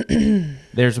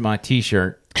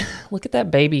T-shirt. look at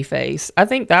that baby face. I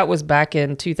think that was back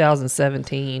in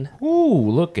 2017. Ooh,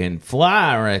 looking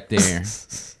fly right there.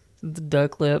 The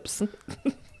duck lips.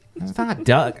 It's not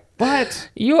duck. What?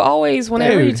 You always,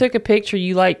 whenever you Dude. took a picture,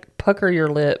 you like pucker your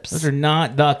lips. Those are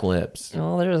not duck lips.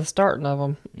 Well, there's a starting of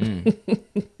them.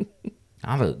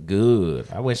 I look good.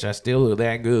 I wish I still look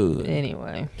that good.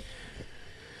 Anyway.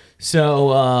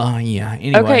 So, yeah.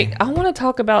 Anyway. Okay, I want to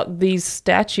talk about these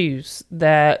statues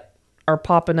that are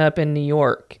popping up in New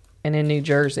York and in New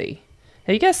Jersey.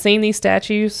 Have you guys seen these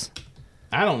statues?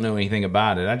 I don't know anything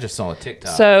about it. I just saw a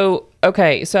TikTok. So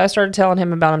I started telling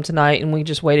him about them tonight, and we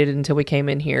just waited until we came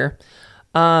in here.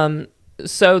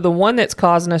 So the one that's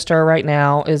causing a stir right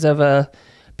now is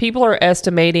people are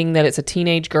estimating that it's a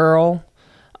teenage girl.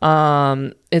 It's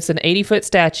an 80-foot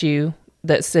statue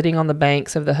that's sitting on the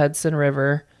banks of the Hudson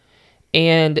River,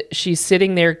 and she's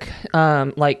sitting there,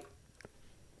 like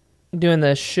doing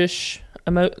the shush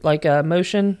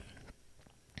motion.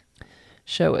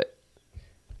 Show it.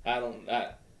 I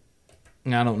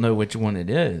don't know which one it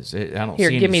is. I don't Here,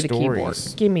 see give any me the stories.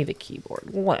 keyboard. Give me the keyboard.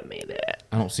 What made it?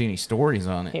 I don't see any stories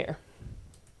on it. Here.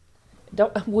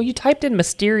 Well, you typed in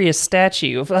mysterious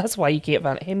statue. That's why you can't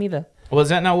find it. Hand me the. Well, is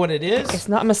that not what it is? It's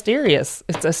not mysterious.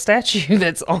 It's a statue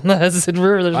that's on the Hudson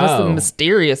River. There's nothing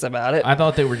mysterious about it. I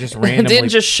thought they were just It randomly. didn't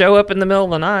just show up in the middle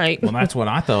of the night. Well, that's what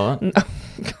I thought.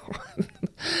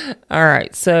 All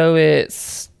right, so it's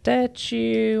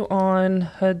statue on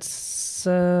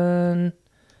Hudson.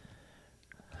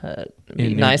 It'd be In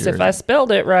New nice if Jersey. I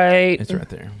spelled it right. It's right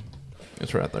there.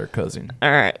 It's right there, cousin.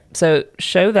 All right, so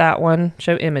show that one.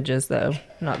 Show images though,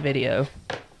 not video.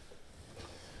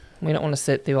 We don't want to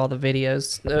sit through all the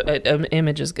videos.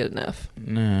 Image is good enough.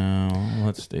 No,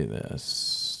 let's do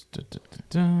this.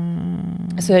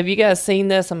 So have you guys seen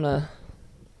this? Let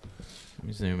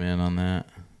me zoom in on that.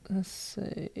 Let's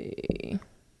see.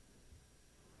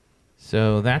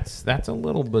 So that's a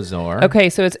little bizarre.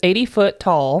 Okay, so it's 80 foot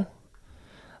tall.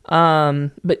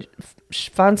 But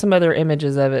find some other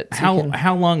images of it. So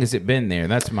How long has it been there?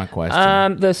 That's my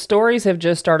question. the stories have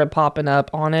just started popping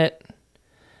up on it.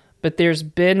 But there's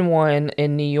been one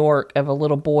in New York of a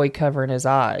little boy covering his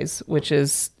eyes,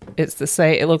 it's the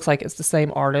same. It looks like it's the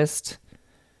same artist.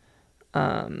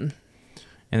 And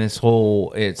this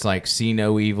whole, it's like see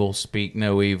no evil, speak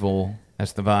no evil.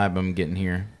 That's the vibe I'm getting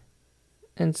here.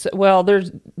 And so, well, there's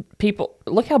people.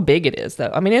 Look how big it is, though.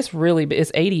 I mean, it's really big.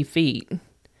 It's 80 feet,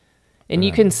 and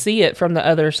you can see it from the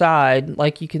other side.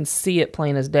 Like you can see it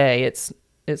plain as day. It's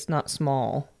not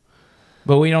small.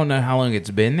 But we don't know how long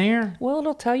it's been there. Well,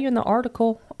 it'll tell you in the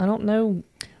article. I don't know.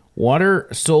 Water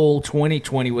Soul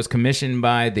 2020 was commissioned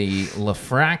by the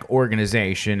LaFrac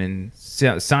organization and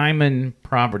Simon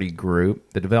Property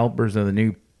Group, the developers of the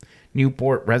new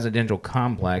Newport residential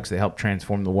complex that helped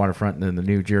transform the waterfront into the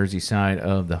New Jersey side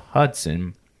of the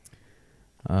Hudson.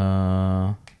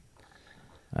 I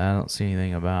don't see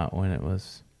anything about when it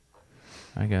was.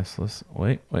 I guess let's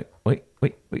wait.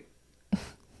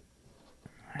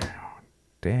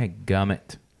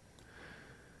 Dadgummit.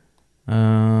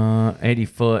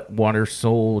 80-foot Water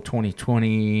Soul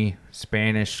 2020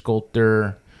 Spanish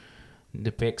sculptor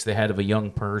depicts the head of a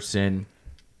young person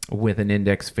with an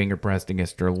index finger pressed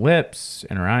against her lips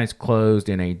and her eyes closed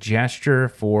in a gesture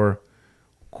for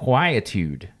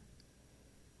quietude.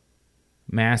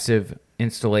 Massive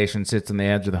installation sits on the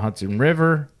edge of the Hudson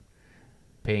River,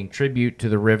 paying tribute to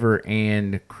the river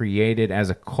and created as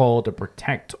a call to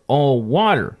protect all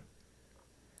water.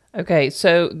 Okay,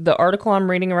 so the article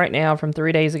I'm reading right now from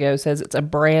 3 days ago says it's a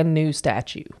brand new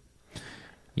statue.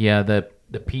 Yeah,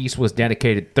 the piece was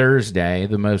dedicated Thursday,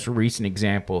 the most recent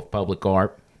example of public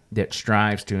art that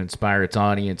strives to inspire its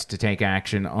audience to take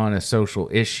action on a social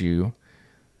issue,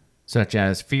 such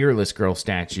as Fearless Girl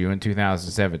statue in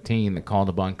 2017 that called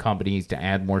upon companies to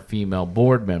add more female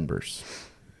board members.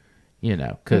 You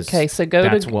know, because Okay, so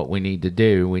that's what we need to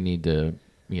do. We need to,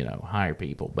 hire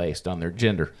people based on their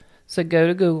gender. So go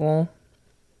to Google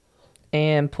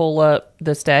and pull up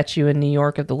the statue in New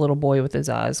York of the little boy with his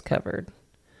eyes covered.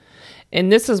 And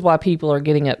this is why people are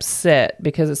getting upset,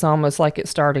 because it's almost like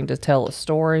it's starting to tell a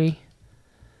story.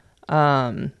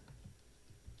 Now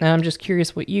I'm just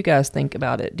curious what you guys think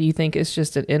about it. Do you think it's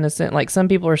just an innocent, like some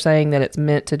people are saying that it's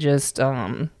meant to just,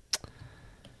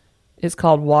 it's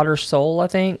called Water Soul, I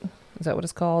think. Is that what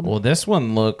it's called? Well, this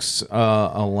one looks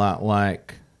a lot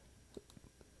like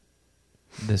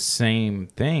the same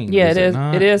thing. Yeah, does it is.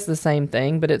 not? It is the same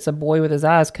thing, but it's a boy with his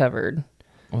eyes covered.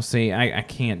 Well, see, I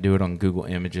can't do it on Google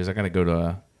Images. I gotta go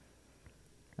to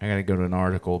an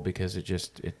article because it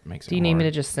makes it Do you need me to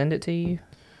hard. just send it to you?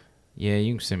 Yeah,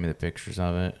 you can send me the pictures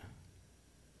of it.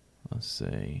 Let's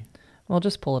see. Well,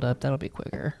 just pull it up. That'll be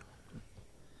quicker.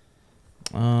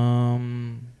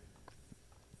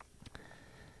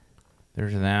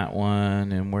 There's that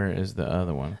one, and where is the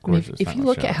other one? Of course, If you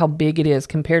look at how big it is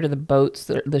compared to the boats,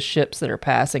 the ships that are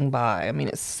passing by, I mean,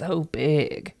 it's so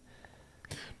big.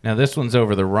 Now this one's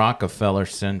over the Rockefeller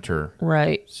Center.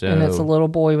 Right. So, and it's a little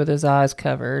boy with his eyes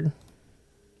covered.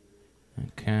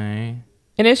 Okay.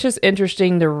 And it's just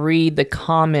interesting to read the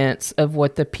comments of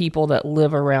what the people that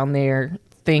live around there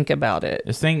think about it.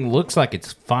 This thing looks like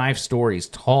it's 5 stories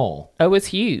tall. Oh, it's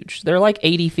huge. They're like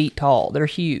 80 feet tall. They're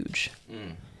huge.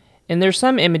 And there's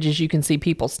some images you can see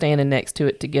people standing next to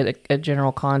it to get a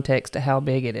general context to how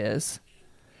big it is.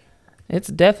 It's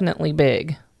definitely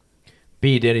big.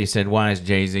 B. Diddy said, "Why is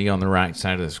Jay-Z on the right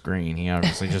side of the screen?" He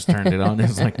obviously just turned it on.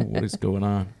 It's like, what is going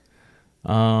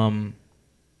on?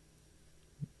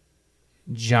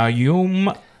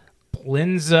 Jayum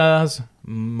Plinza's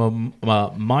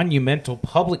monumental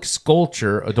public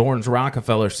sculpture adorns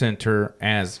Rockefeller Center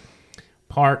as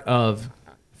part of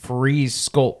Frieze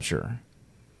sculpture.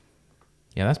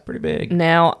 Yeah, that's pretty big.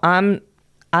 Now,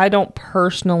 I don't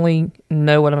personally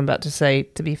know what I'm about to say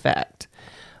to be fact,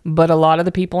 but a lot of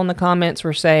the people in the comments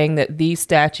were saying that these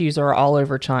statues are all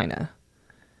over China.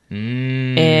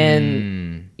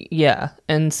 And yeah,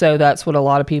 and so that's what a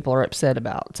lot of people are upset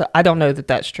about. So I don't know that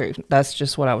that's true. That's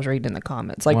just what I was reading in the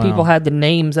comments. Like, people had the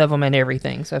names of them and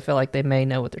everything, so I feel like they may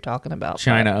know what they're talking about.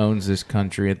 China owns this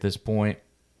country at this point.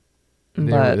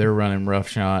 They're running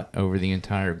roughshod over the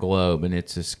entire globe, and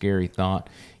it's a scary thought.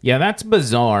 Yeah, that's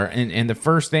bizarre. And the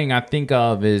first thing I think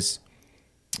of is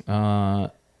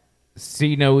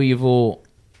see no evil,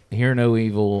 hear no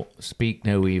evil, speak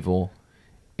no evil.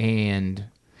 And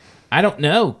I don't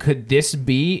know, could this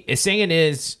be, saying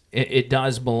it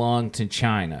does belong to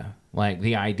China, like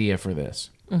the idea for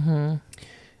this. Mm-hmm.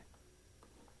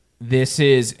 This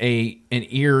is an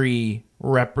eerie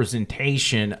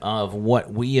representation of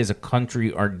what we as a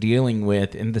country are dealing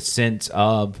with in the sense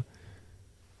of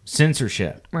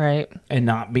censorship, Right. and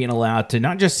not being allowed to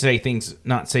not say things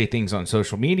on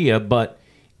social media, but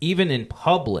even in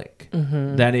public.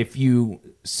 Mm-hmm. That if you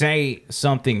say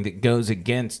something that goes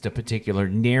against a particular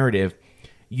narrative,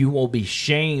 you will be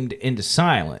shamed into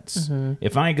silence. Mm-hmm.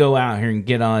 If I go out here and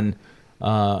get on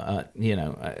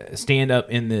stand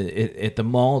up at the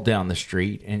mall down the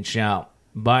street and shout,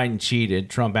 "Biden cheated,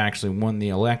 Trump actually won the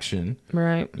election,"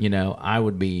 Right. I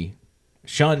would be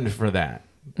shunned for that.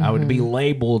 Mm-hmm. I would be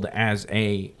labeled as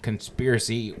a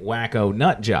conspiracy wacko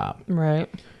nut job. Right.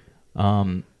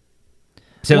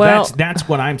 So that's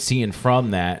what I'm seeing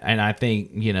from that, and I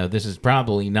think this is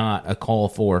probably not a call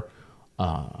for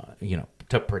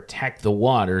to protect the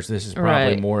waters. This is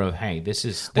probably more of, hey, this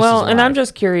is and I'm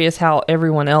just curious how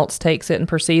everyone else takes it and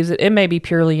perceives it. It may be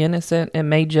purely innocent. It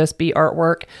may just be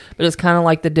artwork, but it's kind of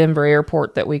like the Denver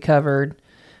airport that we covered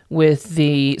with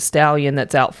the stallion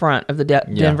that's out front of the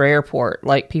Denver airport.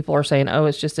 Like, people are saying, oh,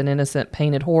 it's just an innocent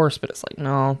painted horse, but it's like,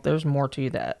 no, there's more to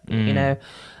that,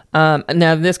 Now,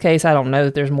 in this case, I don't know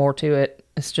that there's more to it.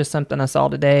 It's just something I saw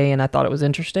today, and I thought it was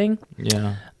interesting.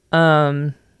 Yeah.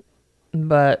 And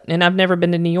I've never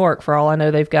been to New York. For all I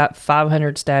know, they've got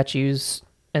 500 statues,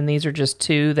 and these are just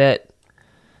 2 that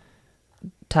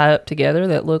tie up together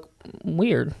that look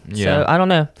weird. Yeah. So I don't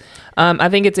know. I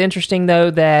think it's interesting, though,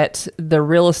 that the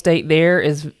real estate there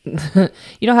is you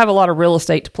don't have a lot of real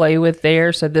estate to play with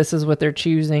there, so this is what they're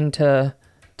choosing to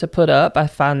to put up. I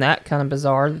find that kind of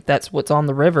bizarre. That's what's on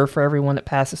the river for everyone that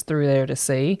passes through there to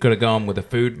see. Could have gone with a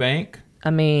food bank. I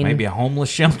mean, Maybe a homeless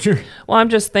shelter. well, I'm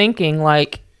just thinking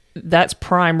like that's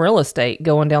prime real estate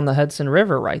going down the Hudson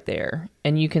River right there,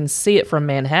 and you can see it from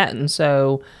Manhattan.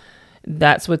 So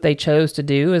that's what they chose to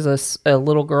do, is a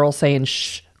little girl saying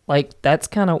shh. Like, that's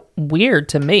kind of weird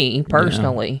to me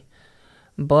personally. Yeah.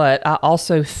 But I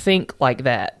also think like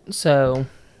that. So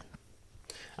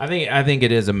I think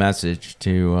it is a message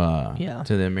to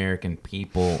the American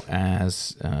people,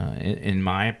 as in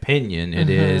my opinion, it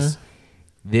is.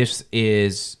 This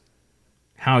is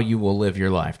how you will live your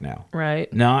life now. Right.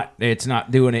 It's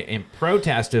not doing it in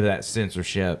protest of that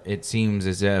censorship. It seems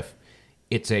as if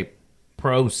it's a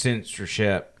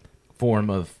pro-censorship form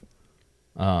of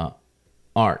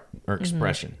art or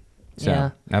expression. So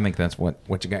yeah. I think that's what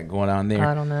you got going on there.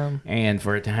 I don't know. And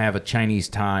for it to have a Chinese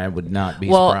tie, I would not be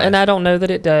well, surprised. and I don't know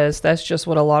that it does. That's just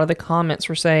what a lot of the comments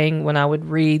were saying when I would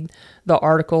read the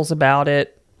articles about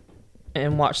it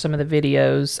and watch some of the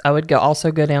videos. I would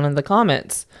also go down in the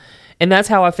comments. And that's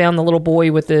how I found the little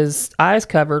boy with his eyes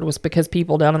covered, was because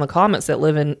people down in the comments that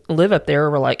live up there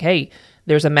were like, hey,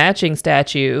 there's a matching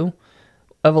statue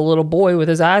of a little boy with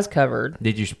his eyes covered.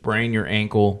 Did you sprain your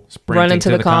ankle Run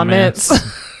into the comments?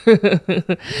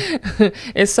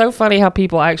 It's so funny how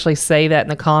people actually say that in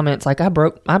the comments. Like, I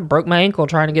broke my ankle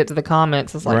trying to get to the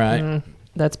comments. It's like, right.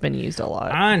 That's been used a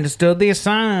lot. I understood the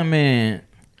assignment.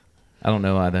 I don't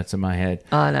know why that's in my head.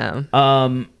 I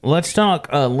know. Let's talk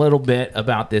a little bit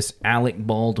about this Alec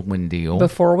Baldwin deal.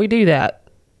 Before we do that,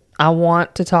 I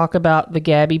want to talk about the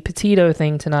Gabby Petito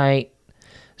thing tonight.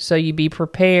 So you be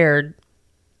prepared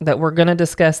that we're going to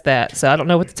discuss that. So I don't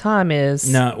know what the time is.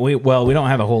 No, we don't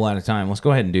have a whole lot of time. Let's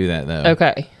go ahead and do that, though.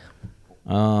 Okay.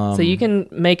 So you can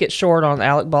make it short on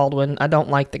Alec Baldwin. I don't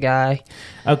like the guy.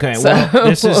 Okay, so. Well,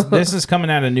 this is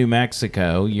coming out of New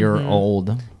Mexico, your old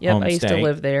home I used state. to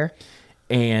live there.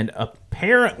 And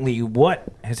apparently what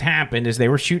has happened is they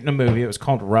were shooting a movie. It was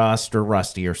called Rust or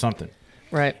Rusty or something.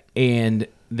 Right. And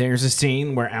there's a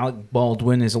scene where Alec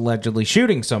Baldwin is allegedly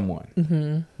shooting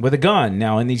someone with a gun.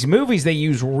 Now, in these movies, they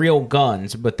use real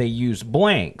guns, but they use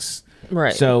blanks.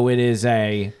 Right. So it is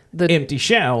the empty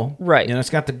shell. Right. You know, it's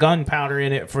got the gunpowder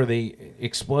in it for the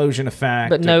explosion effect.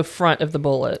 But no front of the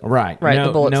bullet. Right. Right. No,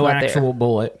 the bullet's no not actual there.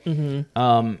 bullet.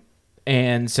 Mm-hmm.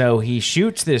 And so he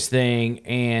shoots this thing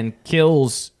and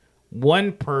kills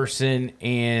one person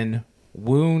and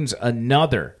wounds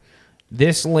another.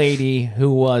 This lady,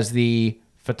 who was the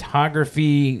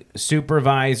photography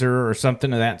supervisor or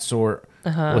something of that sort,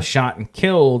 was shot and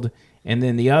killed. And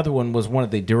then the other one was one of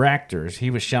the directors.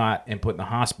 He was shot and put in the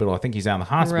hospital. I think he's out in the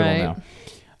hospital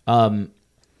now.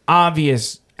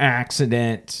 Obvious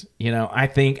accident. You know, I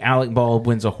think Alec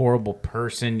Baldwin's a horrible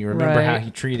person. You remember how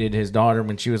he treated his daughter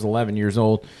when she was 11 years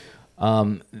old.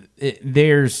 But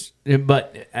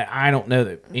I don't know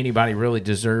that anybody really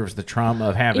deserves the trauma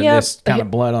of having this kind of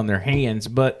blood on their hands.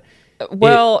 But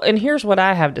and here's what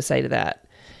I have to say to that.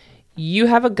 You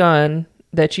have a gun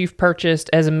that you've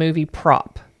purchased as a movie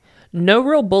prop. No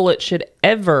real bullet should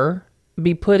ever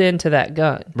be put into that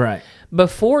gun. Right.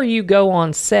 Before you go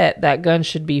on set, that gun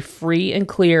should be free and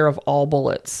clear of all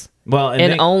bullets. Well,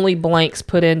 and only blanks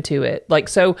put into it. Like,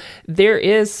 so there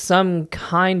is some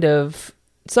kind of...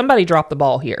 Somebody dropped the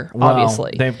ball here,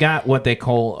 obviously. They've got what they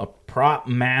call a prop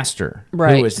master,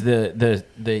 right, who is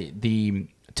the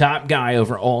top guy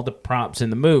over all the props in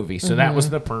the movie. So that was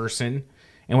the person,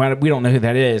 and we don't know who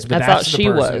that is, but I that's thought she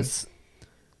the person. was.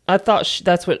 I thought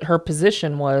that's what her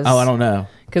position was. Oh, I don't know.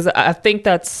 Because I think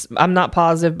I'm not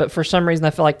positive, but for some reason I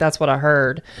feel like that's what I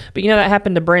heard. But that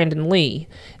happened to Brandon Lee.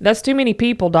 That's too many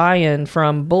people dying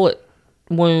from bullet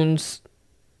wounds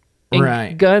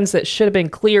and guns that should have been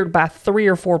cleared by 3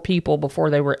 or 4 people before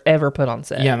they were ever put on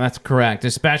set. Yeah, that's correct.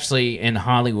 Especially in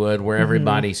Hollywood, where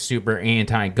everybody's super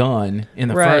anti-gun in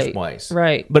the first place.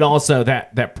 Right. But also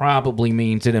that probably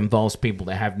means it involves people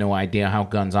that have no idea how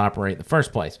guns operate in the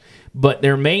first place. But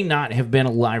there may not have been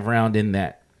a live round in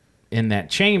that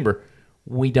chamber.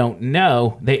 We don't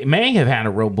know. They may have had a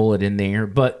real bullet in there,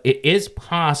 but it is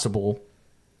possible,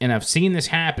 and I've seen this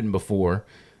happen before,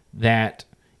 that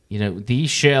these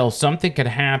shells, something could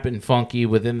happen funky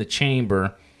within the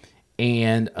chamber,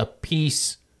 and a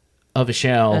piece of a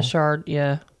shell, a shard,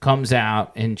 comes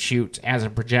out and shoots as a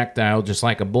projectile, just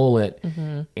like a bullet,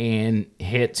 and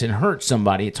hits and hurts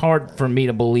somebody. It's hard for me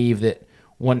to believe that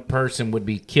one person would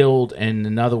be killed and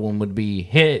another one would be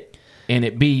hit, and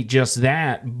it be just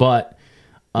that. But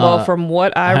from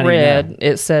what I read,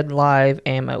 it said live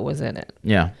ammo was in it.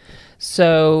 Yeah.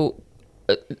 So,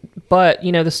 but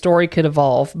the story could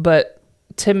evolve. But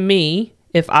to me,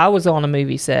 if I was on a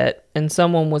movie set and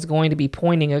someone was going to be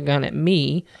pointing a gun at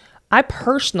me, I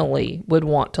personally would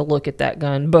want to look at that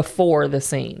gun before the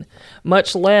scene,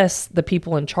 much less the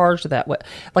people in charge of that.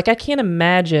 Like, I can't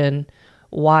imagine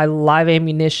why live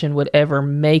ammunition would ever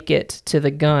make it to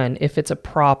the gun if it's a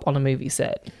prop on a movie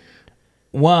set.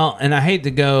 Well, and I hate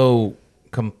to go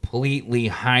completely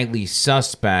highly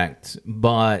suspect,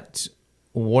 but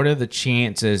what are the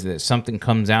chances that something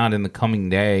comes out in the coming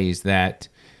days that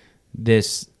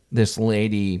this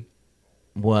lady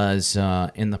was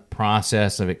in the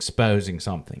process of exposing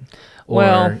something?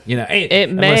 Well, or,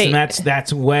 it may. Listen,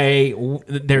 that's way.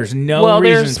 There's no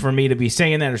reason for me to be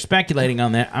saying that or speculating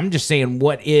on that. I'm just saying,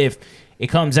 what if it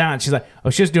comes out and she's like, oh,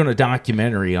 she's doing a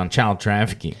documentary on child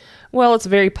trafficking? Well, it's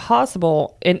very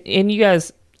possible, and you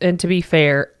guys, and to be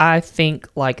fair, I think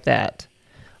like that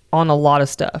on a lot of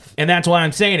stuff. And that's why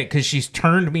I'm saying it, because she's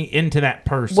turned me into that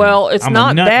person. Well, it's I'm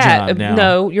not a nut that. job now.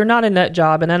 No, you're not a nut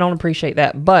job, and I don't appreciate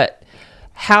that. But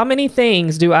how many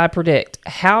things do I predict?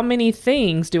 How many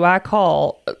things do I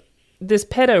call this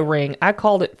pedo ring? I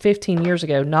called it 15 years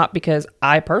ago, not because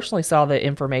I personally saw the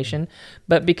information,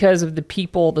 but because of the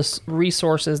people, the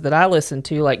resources that I listened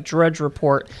to, like Drudge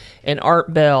Report and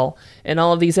Art Bell and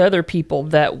all of these other people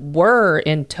that were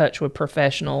in touch with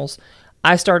professionals.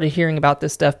 I started hearing about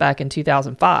this stuff back in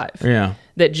 2005. Yeah.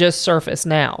 That just surfaced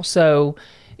now. So,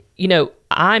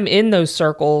 I'm in those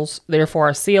circles, therefore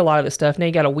I see a lot of the stuff. Now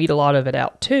you got to weed a lot of it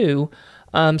out too.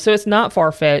 So it's not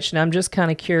far-fetched, and I'm just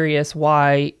kind of curious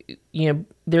why,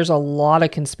 there's a lot of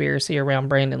conspiracy around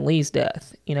Brandon Lee's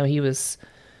death. He was,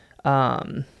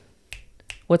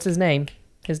 what's his name?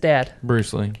 His dad.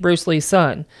 Bruce Lee. Bruce Lee's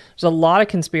son. There's a lot of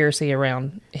conspiracy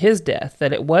around his death,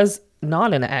 that it was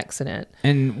not an accident.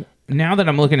 And now that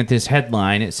I'm looking at this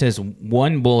headline, it says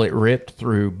one bullet ripped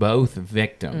through both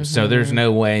victims. So there's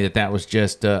no way that was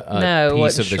just a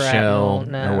piece of the shell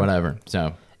or whatever.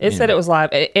 So it said it was live.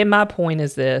 And my point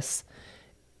is this.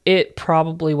 It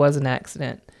probably was an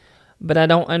accident. But I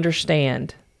don't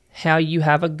understand how you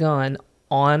have a gun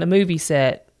on a movie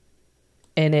set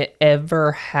and it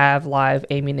ever have live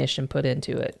ammunition put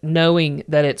into it, knowing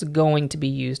that it's going to be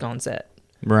used on set.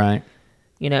 Right.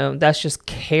 That's just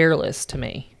careless to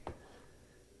me.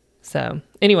 So,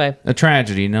 anyway. A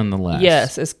tragedy, nonetheless.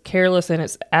 Yes, it's careless, and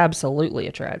it's absolutely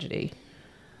a tragedy.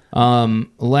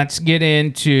 Let's get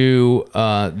into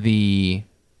the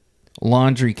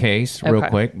laundry case real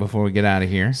quick before we get out of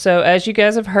here. So, as you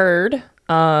guys have heard,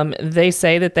 they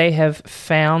say that they have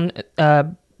found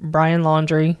Brian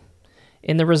Laundrie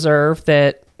in the reserve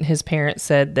that his parents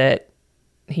said that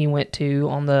he went to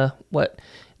on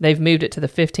they've moved it to the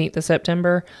 15th of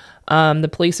September. The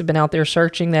police have been out there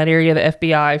searching that area, the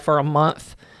FBI, for a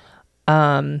month.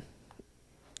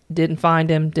 Didn't find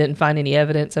him, didn't find any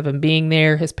evidence of him being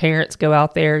there. His parents go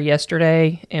out there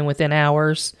yesterday, and within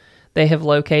hours, they have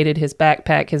located his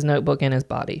backpack, his notebook, and his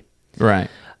body. Right.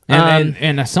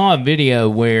 And I saw a video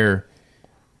where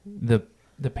the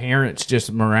parents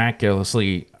just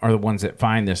miraculously are the ones that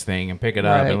find this thing and pick it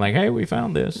up and like, hey, we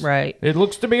found this. Right. It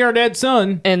looks to be our dead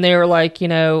son. And they were like,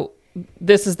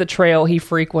 this is the trail he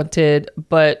frequented,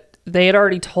 but they had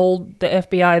already told the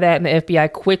FBI that, and the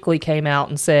FBI quickly came out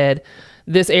and said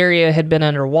this area had been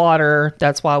underwater.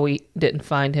 That's why we didn't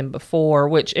find him before,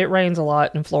 which it rains a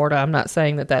lot in Florida. I'm not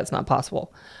saying that that's not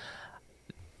possible.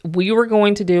 We were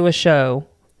going to do a show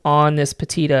on this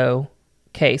Petito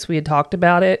case. We had talked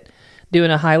about it,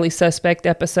 doing a highly suspect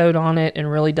episode on it and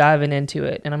really diving into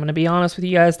it. And I'm going to be honest with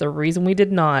you guys, the reason we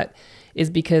did not is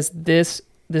because this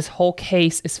whole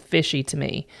case is fishy to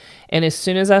me. And as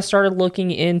soon as I started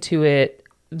looking into it,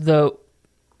 the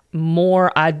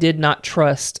more I did not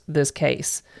trust this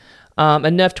case.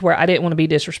 Enough to where I didn't want to be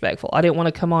disrespectful. I didn't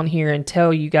want to come on here and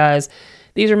tell you guys,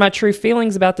 these are my true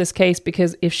feelings about this case,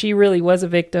 because if she really was a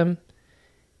victim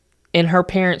and her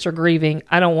parents are grieving,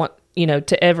 I don't want,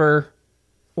 to ever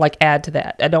add to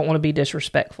that. I don't want to be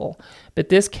disrespectful. But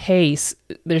this case,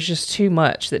 there's just too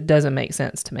much that doesn't make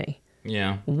sense to me.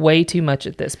 Yeah. Way too much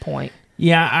at this point.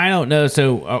 Yeah, I don't know.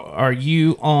 So are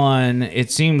you on, it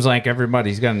seems like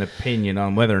everybody's got an opinion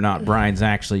on whether or not Brian's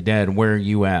actually dead. Where are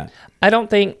you at? I don't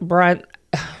think Brian,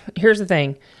 here's the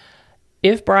thing.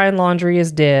 If Brian Laundrie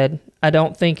is dead, I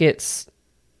don't think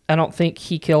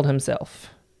he killed himself.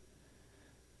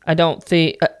 I don't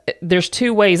think, there's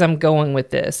two ways I'm going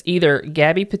with this. Either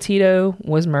Gabby Petito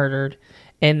was murdered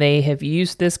and they have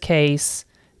used this case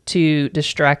to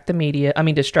distract the media.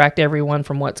 Distract everyone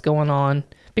from what's going on,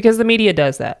 because the media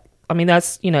does that.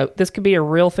 That's, this could be a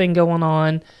real thing going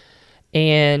on,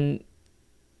 and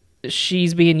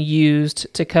she's being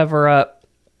used to cover up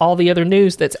all the other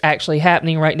news that's actually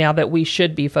happening right now that we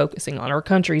should be focusing on. Our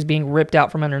country's being ripped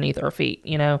out from underneath our feet,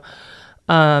 you know,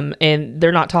 and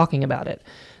they're not talking about it.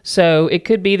 So it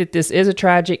could be that this is a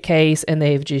tragic case and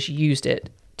they've just used it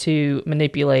to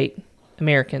manipulate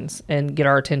Americans and get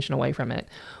our attention away from it.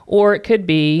 Or it could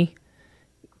be,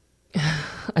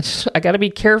 I got to be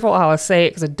careful how I say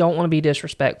it because I don't want to be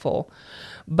disrespectful.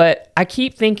 But I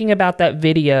keep thinking about that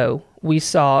video we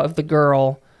saw of the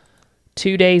girl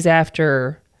 2 days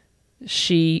after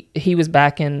he was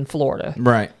back in Florida.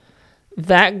 Right.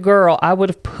 That girl, I would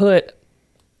have put,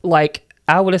 like,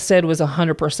 I would have said was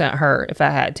 100% her if I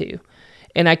had to.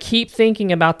 And I keep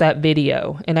thinking about that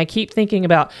video. And I keep thinking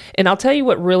about, and I'll tell you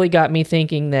what really got me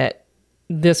thinking that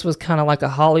this was kind of like a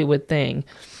Hollywood thing.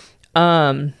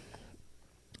 Was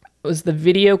the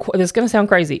video, this is going to sound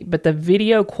crazy, but the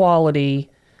video quality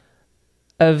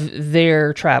of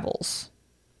their travels.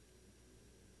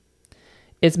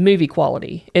 It's movie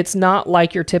quality. It's not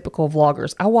like your typical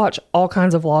vloggers. I watch all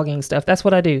kinds of vlogging stuff. That's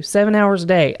what I do. 7 hours a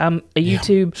day. I'm a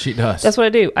YouTube. She does. That's what I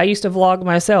do. I used to vlog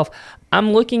myself.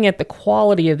 I'm looking at the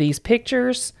quality of these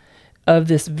pictures, of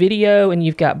this video, and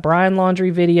you've got Brian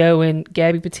Laundrie video and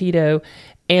Gabby Petito,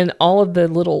 and all of the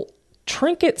little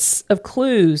trinkets of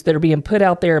clues that are being put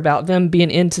out there about them being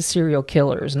into serial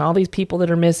killers and all these people that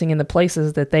are missing in the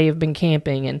places that they have been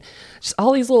camping, and just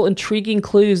all these little intriguing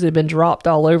clues that have been dropped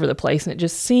all over the place. And it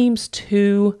just seems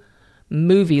too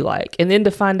movie-like. And then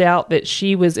to find out that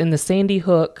she was in the Sandy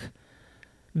Hook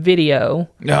video.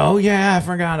 Oh, yeah, I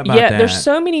forgot about that. Yeah, there's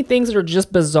so many things that are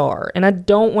just bizarre. And I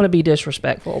don't want to be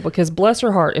disrespectful because bless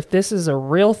her heart, if this is a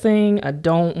real thing, I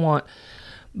don't want...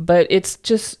 But it's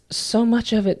just so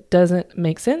much of it doesn't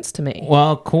make sense to me.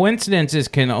 Well, coincidences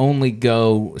can only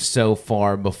go so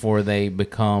far before they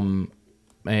become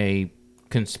a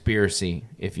conspiracy,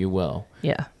 if you will.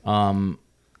 Yeah.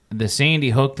 The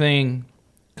Sandy Hook thing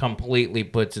completely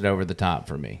puts it over the top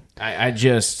for me. I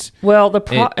just well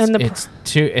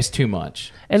it's too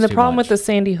much. And the problem with the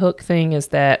Sandy Hook thing is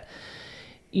that,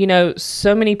 you know,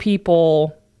 so many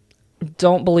people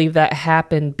don't believe that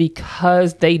happened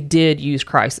because they did use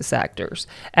crisis actors.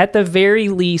 At the very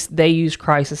least, they used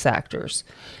crisis actors.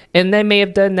 And they may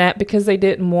have done that because they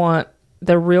didn't want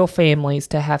the real families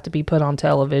to have to be put on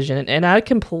television. And I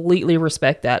completely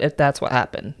respect that if that's what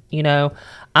happened. You know,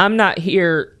 I'm not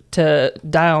here to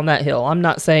die on that hill. I'm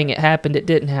not saying it happened, it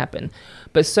didn't happen.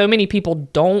 But so many people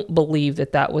don't believe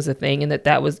that that was a thing and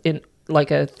that was in like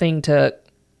a thing to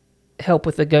help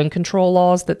with the gun control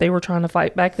laws that they were trying to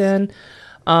fight back then.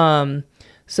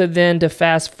 So then to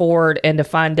fast forward and to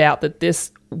find out that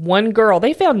this one girl,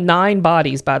 they found 9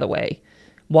 bodies, by the way,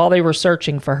 while they were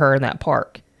searching for her in that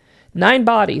park. 9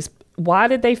 bodies. Why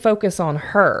did they focus on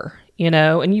her? You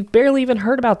know, and you've barely even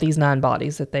heard about these 9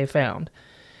 bodies that they found.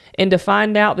 And to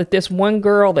find out that this one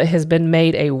girl that has been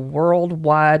made a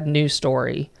worldwide news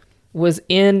story was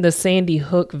in the Sandy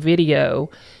Hook video,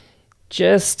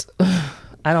 just...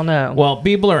 I don't know. Well,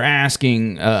 people are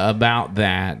asking about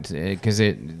that because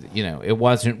it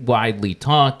wasn't widely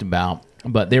talked about,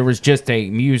 but there was just a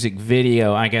music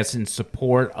video, I guess, in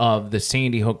support of the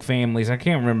Sandy Hook families. I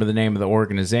can't remember the name of the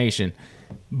organization,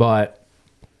 but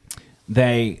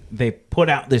they put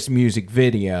out this music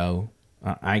video,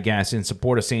 I guess, in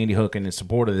support of Sandy Hook and in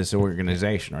support of this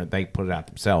organization, or they put it out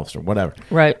themselves or whatever.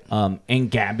 Right. And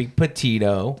Gabby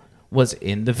Petito was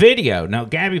in the video. Now,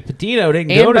 Gabby Petito didn't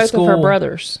go to school. And both of her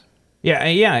brothers. Yeah,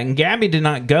 and Gabby did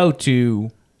not go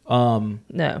to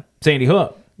no Sandy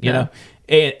Hook. You know,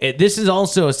 this is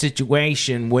also a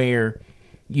situation where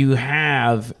you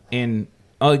have, and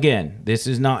again, this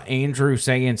is not Andrew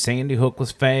saying Sandy Hook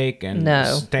was fake and no,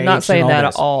 staged not saying and all that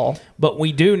this. at all. But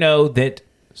we do know that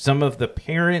some of the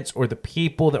parents or the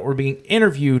people that were being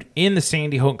interviewed in the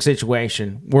Sandy Hook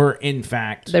situation were, in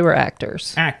fact... They were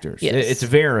actors. Actors. Yes. It's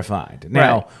verified.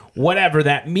 Now, right. Whatever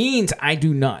that means, I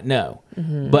do not know.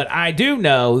 Mm-hmm. But I do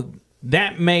know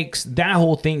that makes that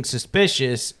whole thing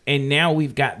suspicious, and now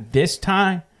we've got this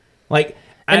tie. Like,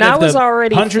 and I was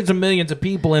already... hundreds of millions of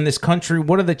people in this country,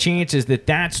 what are the chances that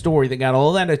that story that got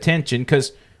all that attention...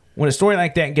 Because when a story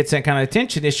like that gets that kind of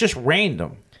attention, it's just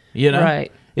random, you know?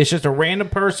 Right. It's just a random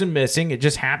person missing. It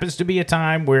just happens to be a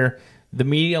time where the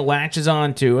media latches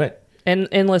onto it. And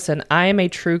listen, I am a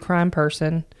true crime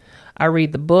person. I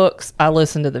read the books. I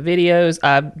listen to the videos.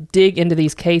 I dig into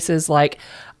these cases. Like,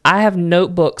 I have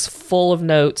notebooks full of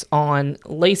notes on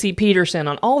Lacey Peterson,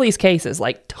 on all these cases,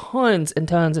 like tons and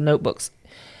tons of notebooks.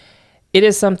 It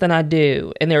is something I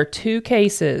do. And there are 2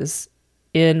 cases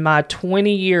in my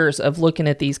 20 years of looking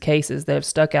at these cases that have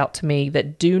stuck out to me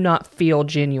that do not feel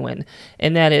genuine.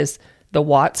 And that is the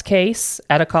Watts case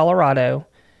out of Colorado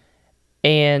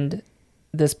and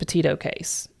this Petito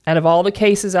case. Out of all the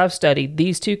cases I've studied,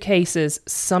 these two cases,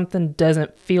 something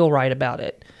doesn't feel right about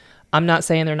it. I'm not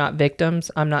saying they're not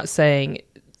victims. I'm not saying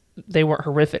they weren't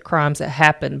horrific crimes that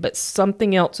happened, but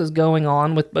something else is going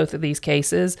on with both of these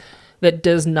cases that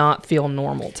does not feel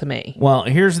normal to me. Well,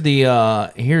 here's the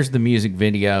music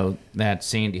video, that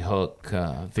Sandy Hook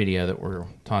video that we're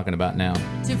talking about now.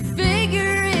 To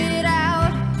figure it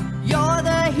out, you're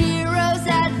the heroes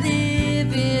that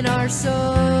live in our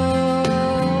souls.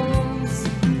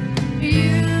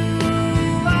 You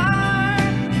are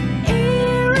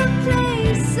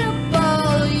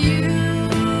irreplaceable. You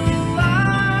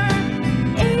are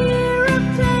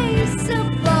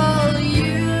irreplaceable.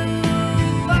 You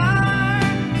are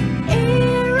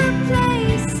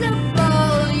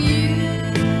irreplaceable.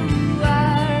 You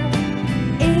are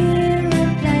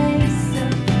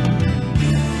irreplaceable.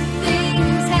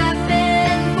 Things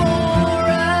happen for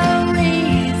a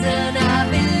reason, I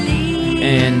believe.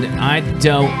 And I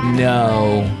don't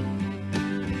know.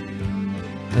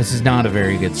 This is not a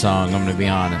very good song, I'm going to be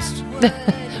honest.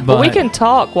 But we can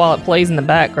talk while it plays in the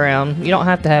background. You don't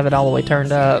have to have it all the way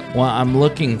turned up. Well, I'm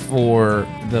looking for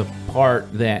the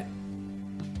part that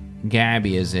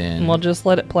Gabby is in. We'll just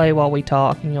let it play while we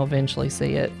talk, and you'll eventually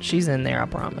see it. She's in there, I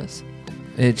promise.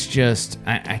 It's just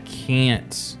I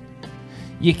can't.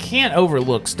 You can't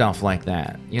overlook stuff like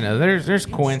that. You know, there's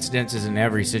coincidences in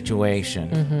every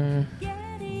situation.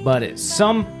 But at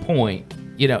some point,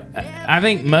 you know, I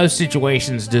think most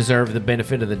situations deserve the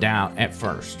benefit of the doubt at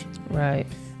first, Right.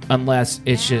 unless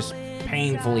it's just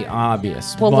painfully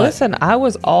obvious. Well, But listen, I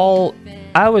was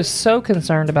so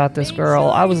concerned about this girl.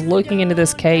 I was looking into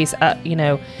this case. I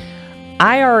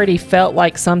already felt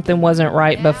like something wasn't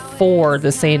right before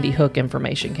the Sandy Hook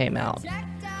information came out.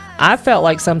 I felt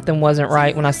like something wasn't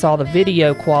right when I saw the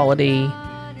video quality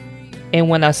and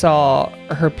when I saw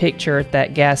her picture at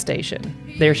that gas station.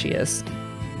 There she is.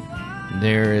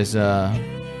 there is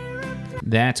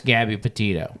that's Gabby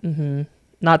Petito.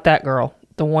 Not that girl.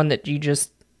 The one that you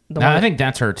just... The No, one I that- think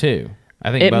that's her too.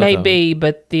 I think it both may of them. be,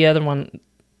 but the other one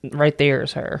right there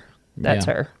is her. That's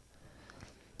Yeah. her.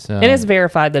 So, And it's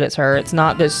verified that it's her. It's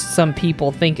not that some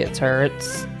people think it's her.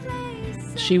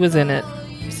 She was in it.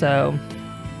 So,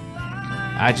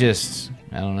 I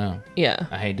don't know. yeah.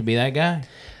 I hate to be that guy.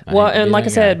 Well, hate to and be like I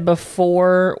that said guy.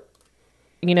 before,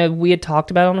 we had talked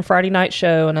about it on a Friday night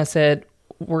show, and I said,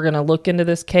 we're going to look into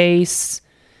this case,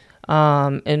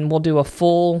 and we'll do a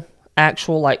full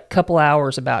actual, couple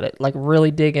hours about it, really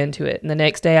dig into it. And the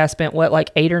next day I spent,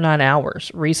 8 or 9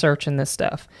 hours researching this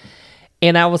stuff.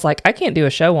 And I was like, I can't do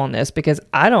a show on this because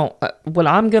what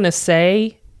I'm going to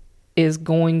say is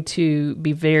going to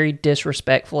be very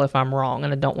disrespectful if I'm wrong,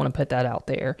 and I don't want to put that out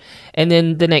there. And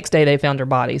then the next day they found her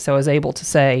body, so I was able to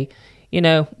say,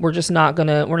 we're not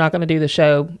gonna do the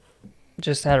show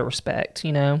just out of respect,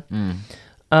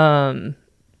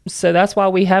 So that's why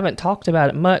we haven't talked about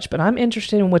it much, but I'm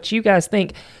interested in what you guys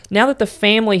think. Now that the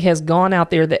family has gone out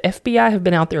there, the FBI have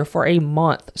been out there for a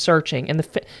month searching, and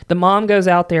the mom goes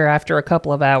out there after a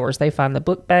couple of hours. They find the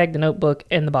book bag, the notebook,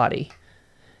 and the body.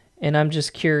 And I'm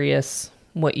just curious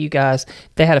what you guys...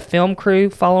 They had a film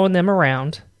crew following them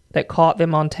around that caught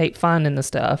them on tape finding the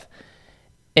stuff.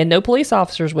 And no police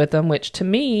officers with them, which to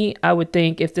me, I would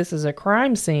think if this is a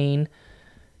crime scene...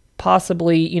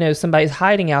 possibly, somebody's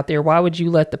hiding out there. Why would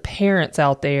you let the parents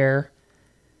out there?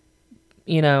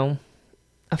 I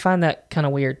find that kind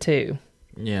of weird too.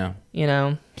 Yeah.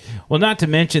 Well, Well, not to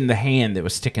mention the hand that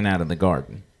was sticking out of the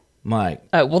garden.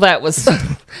 that was,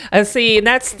 I see, and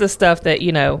that's the stuff that,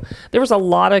 there was a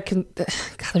lot of, God,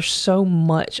 there's so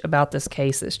much about this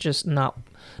case that's just not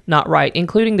right,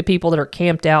 including the people that are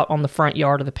camped out on the front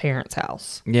yard of the parents'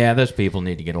 house. Yeah, those people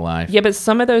need to get a life. Yeah, but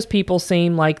some of those people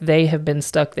seem like they have been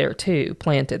stuck there too,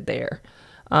 planted there.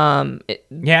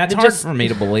 It's hard for me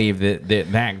to believe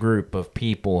that group of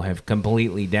people have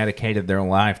completely dedicated their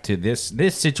life to this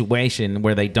situation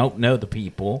where they don't know the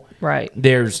people. Right.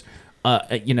 There's,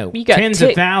 You got tens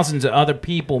of thousands of other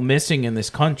people missing in this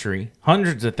country,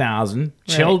 hundreds of thousands,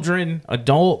 children,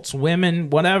 adults, women,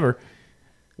 whatever.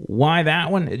 Why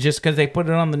that one? Just because they put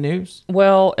it on the news?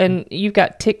 Well, and you've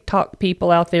got TikTok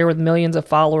people out there with millions of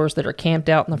followers that are camped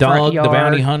out in the front Doug, yard. the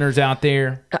bounty hunters out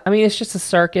there. I mean, it's just a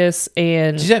circus,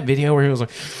 and Did you see that video where he was like,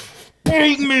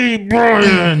 "Take me,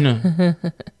 Brian"?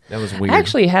 That was weird. I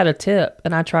actually had a tip,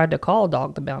 and I tried to call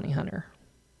Dog the bounty hunter.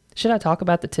 Should I talk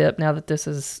about the tip now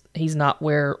that he's not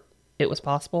where it was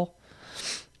possible?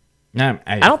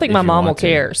 I don't think my mom will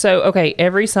care. So, okay,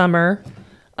 every summer,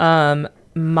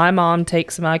 my mom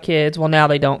takes my kids. Well, now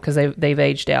they don't because they've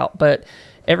aged out. But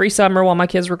every summer while my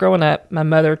kids were growing up, my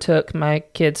mother took my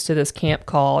kids to this camp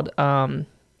called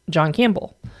John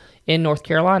Campbell in North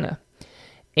Carolina.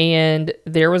 And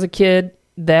there was a kid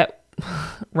that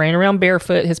ran around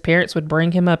barefoot. His parents would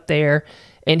bring him up there,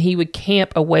 and he would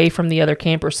camp away from the other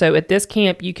campers. So at this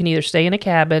camp, you can either stay in a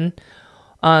cabin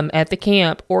at the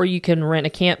camp, or you can rent a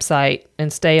campsite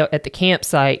and stay at the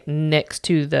campsite next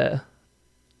to the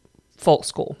folk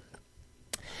school.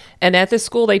 And at this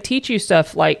school, they teach you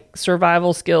stuff like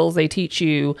survival skills. They teach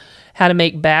you how to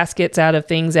make baskets out of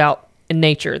things out in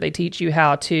nature. They teach you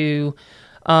how to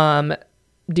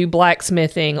do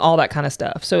blacksmithing, all that kind of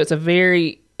stuff. So it's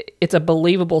a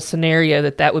believable scenario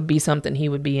that would be something he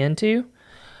would be into,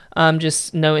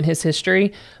 just knowing his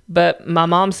history. But my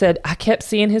mom said, I kept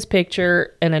seeing his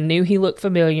picture and I knew he looked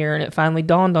familiar, and it finally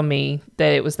dawned on me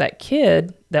that it was that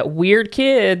kid, that weird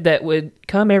kid that would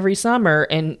come every summer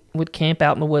and would camp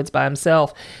out in the woods by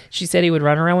himself. She said he would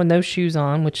run around with no shoes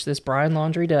on, which this Brian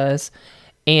Laundrie does.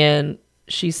 And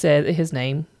she said that his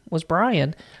name was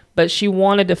Brian. But she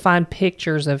wanted to find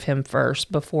pictures of him first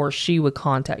before she would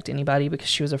contact anybody, because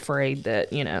she was afraid that,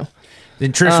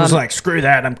 Then Trish was like, screw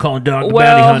that, I'm calling Dog the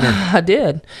Bounty Hunter. I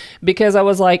did. Because I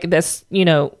was like, that's,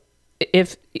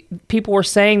 if people were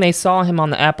saying they saw him on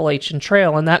the Appalachian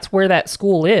Trail, and that's where that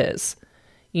school is,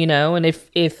 and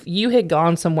if you had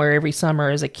gone somewhere every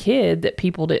summer as a kid that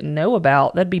people didn't know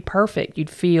about, that'd be perfect. You'd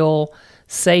feel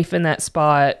safe in that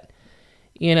spot,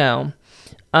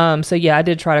 So yeah, I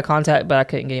did try to contact, but I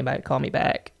couldn't get anybody to call me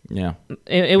back. Yeah.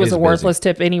 It was a worthless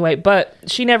tip anyway, but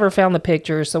she never found the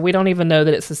picture, so we don't even know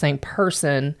that it's the same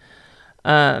person.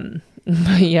 But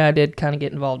yeah, I did kind of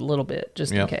get involved a little bit,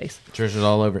 just in case. Trish was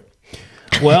all over it.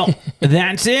 Well,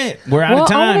 that's it. We're out of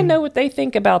time. I want to know what they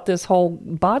think about this whole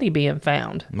body being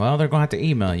found. Well, they're going to have to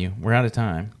email you. We're out of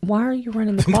time. Why are you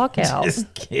running the clock out?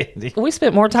 Just kidding. We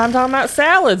spent more time talking about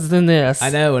salads than this. I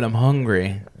know, and I'm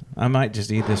hungry. I might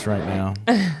just eat this right now.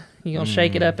 You gonna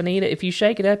shake it up and eat it? If you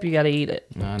shake it up, you got to eat it.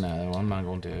 I know. I'm not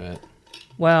going to do it.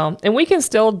 Well, and we can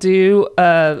still do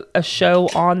a show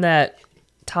on that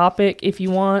topic if you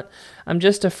want. I'm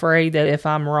just afraid that if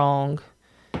I'm wrong,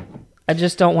 I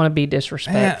just don't want to be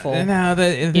disrespectful. No,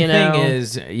 the thing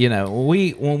is,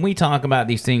 when we talk about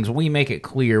these things, we make it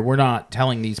clear we're not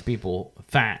telling these people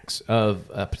facts of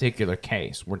a particular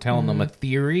case. We're telling them a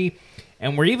theory,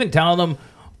 and we're even telling them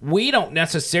we don't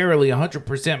necessarily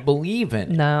 100% believe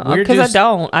in it. No, because I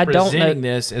don't know. Presenting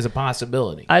this as a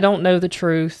possibility. I don't know the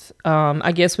truth.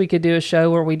 I guess we could do a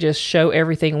show where we just show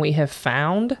everything we have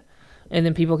found, and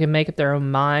then people can make up their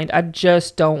own mind. I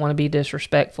just don't want to be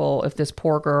disrespectful if this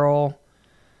poor girl,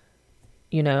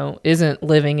 isn't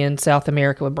living in South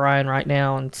America with Brian right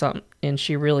now and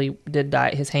she really did die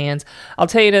at his hands. I'll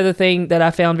tell you another thing that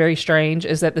I found very strange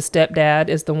is that the stepdad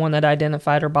is the one that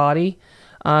identified her body.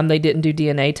 They didn't do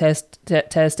DNA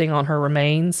testing on her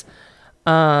remains.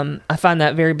 I find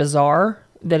that very bizarre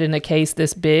that in a case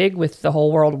this big with the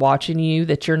whole world watching you,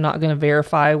 that you're not going to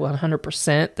verify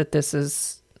 100% that this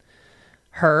is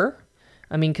her.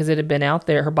 I mean, because it had been out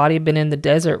there. Her body had been in the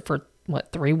desert for,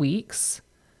 3 weeks?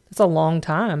 That's a long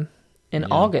time in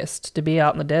August to be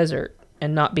out in the desert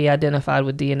and not be identified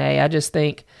with DNA. I just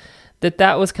think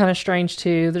that was kind of strange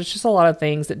too. There's just a lot of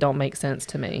things that don't make sense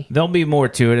to me. There'll be more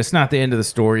to it. It's not the end of the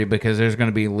story because there's going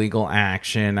to be legal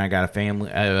action. I got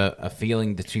a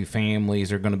feeling the two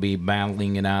families are going to be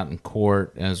battling it out in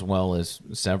court, as well as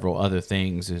several other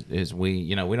things. As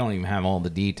we don't even have all the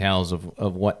details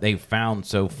of what they've found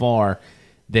so far.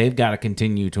 They've got to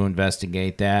continue to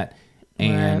investigate that.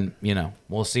 And,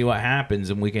 we'll see what happens,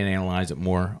 and we can analyze it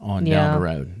more on down the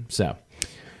road. So,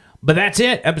 but that's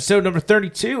it. Episode number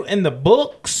 32 in the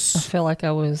books. I feel like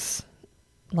I was,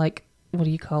 what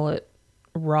do you call it?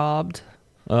 Robbed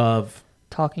of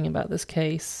talking about this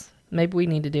case. Maybe we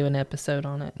need to do an episode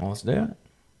on it. Well, let's do it.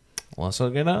 Let's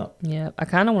look it up. Yeah, I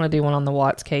kind of want to do one on the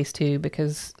Watts case, too,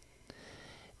 because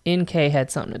NK had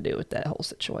something to do with that whole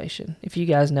situation. If you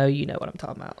guys know, you know what I'm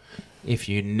talking about. If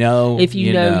you know,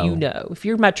 you know. If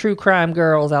you're my true crime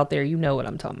girls out there, you know what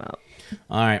I'm talking about.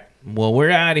 All right. Well,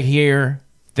 we're out of here.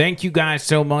 Thank you guys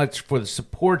so much for the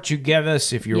support you give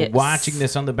us. If you're watching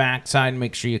this on the backside,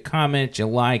 make sure you comment, you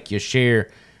like, you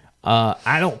share.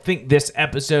 I don't think this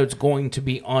episode's going to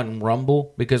be on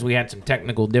Rumble because we had some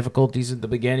technical difficulties at the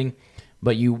beginning,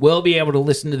 but you will be able to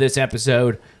listen to this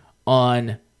episode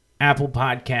on Apple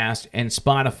Podcast and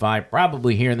Spotify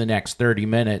probably here in the next 30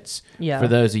 minutes. Yeah. For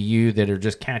those of you that are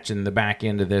just catching the back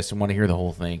end of this and want to hear the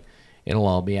whole thing, it'll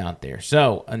all be out there.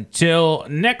 So until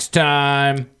next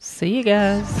time. See you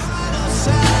guys.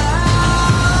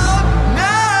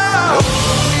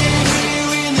 No!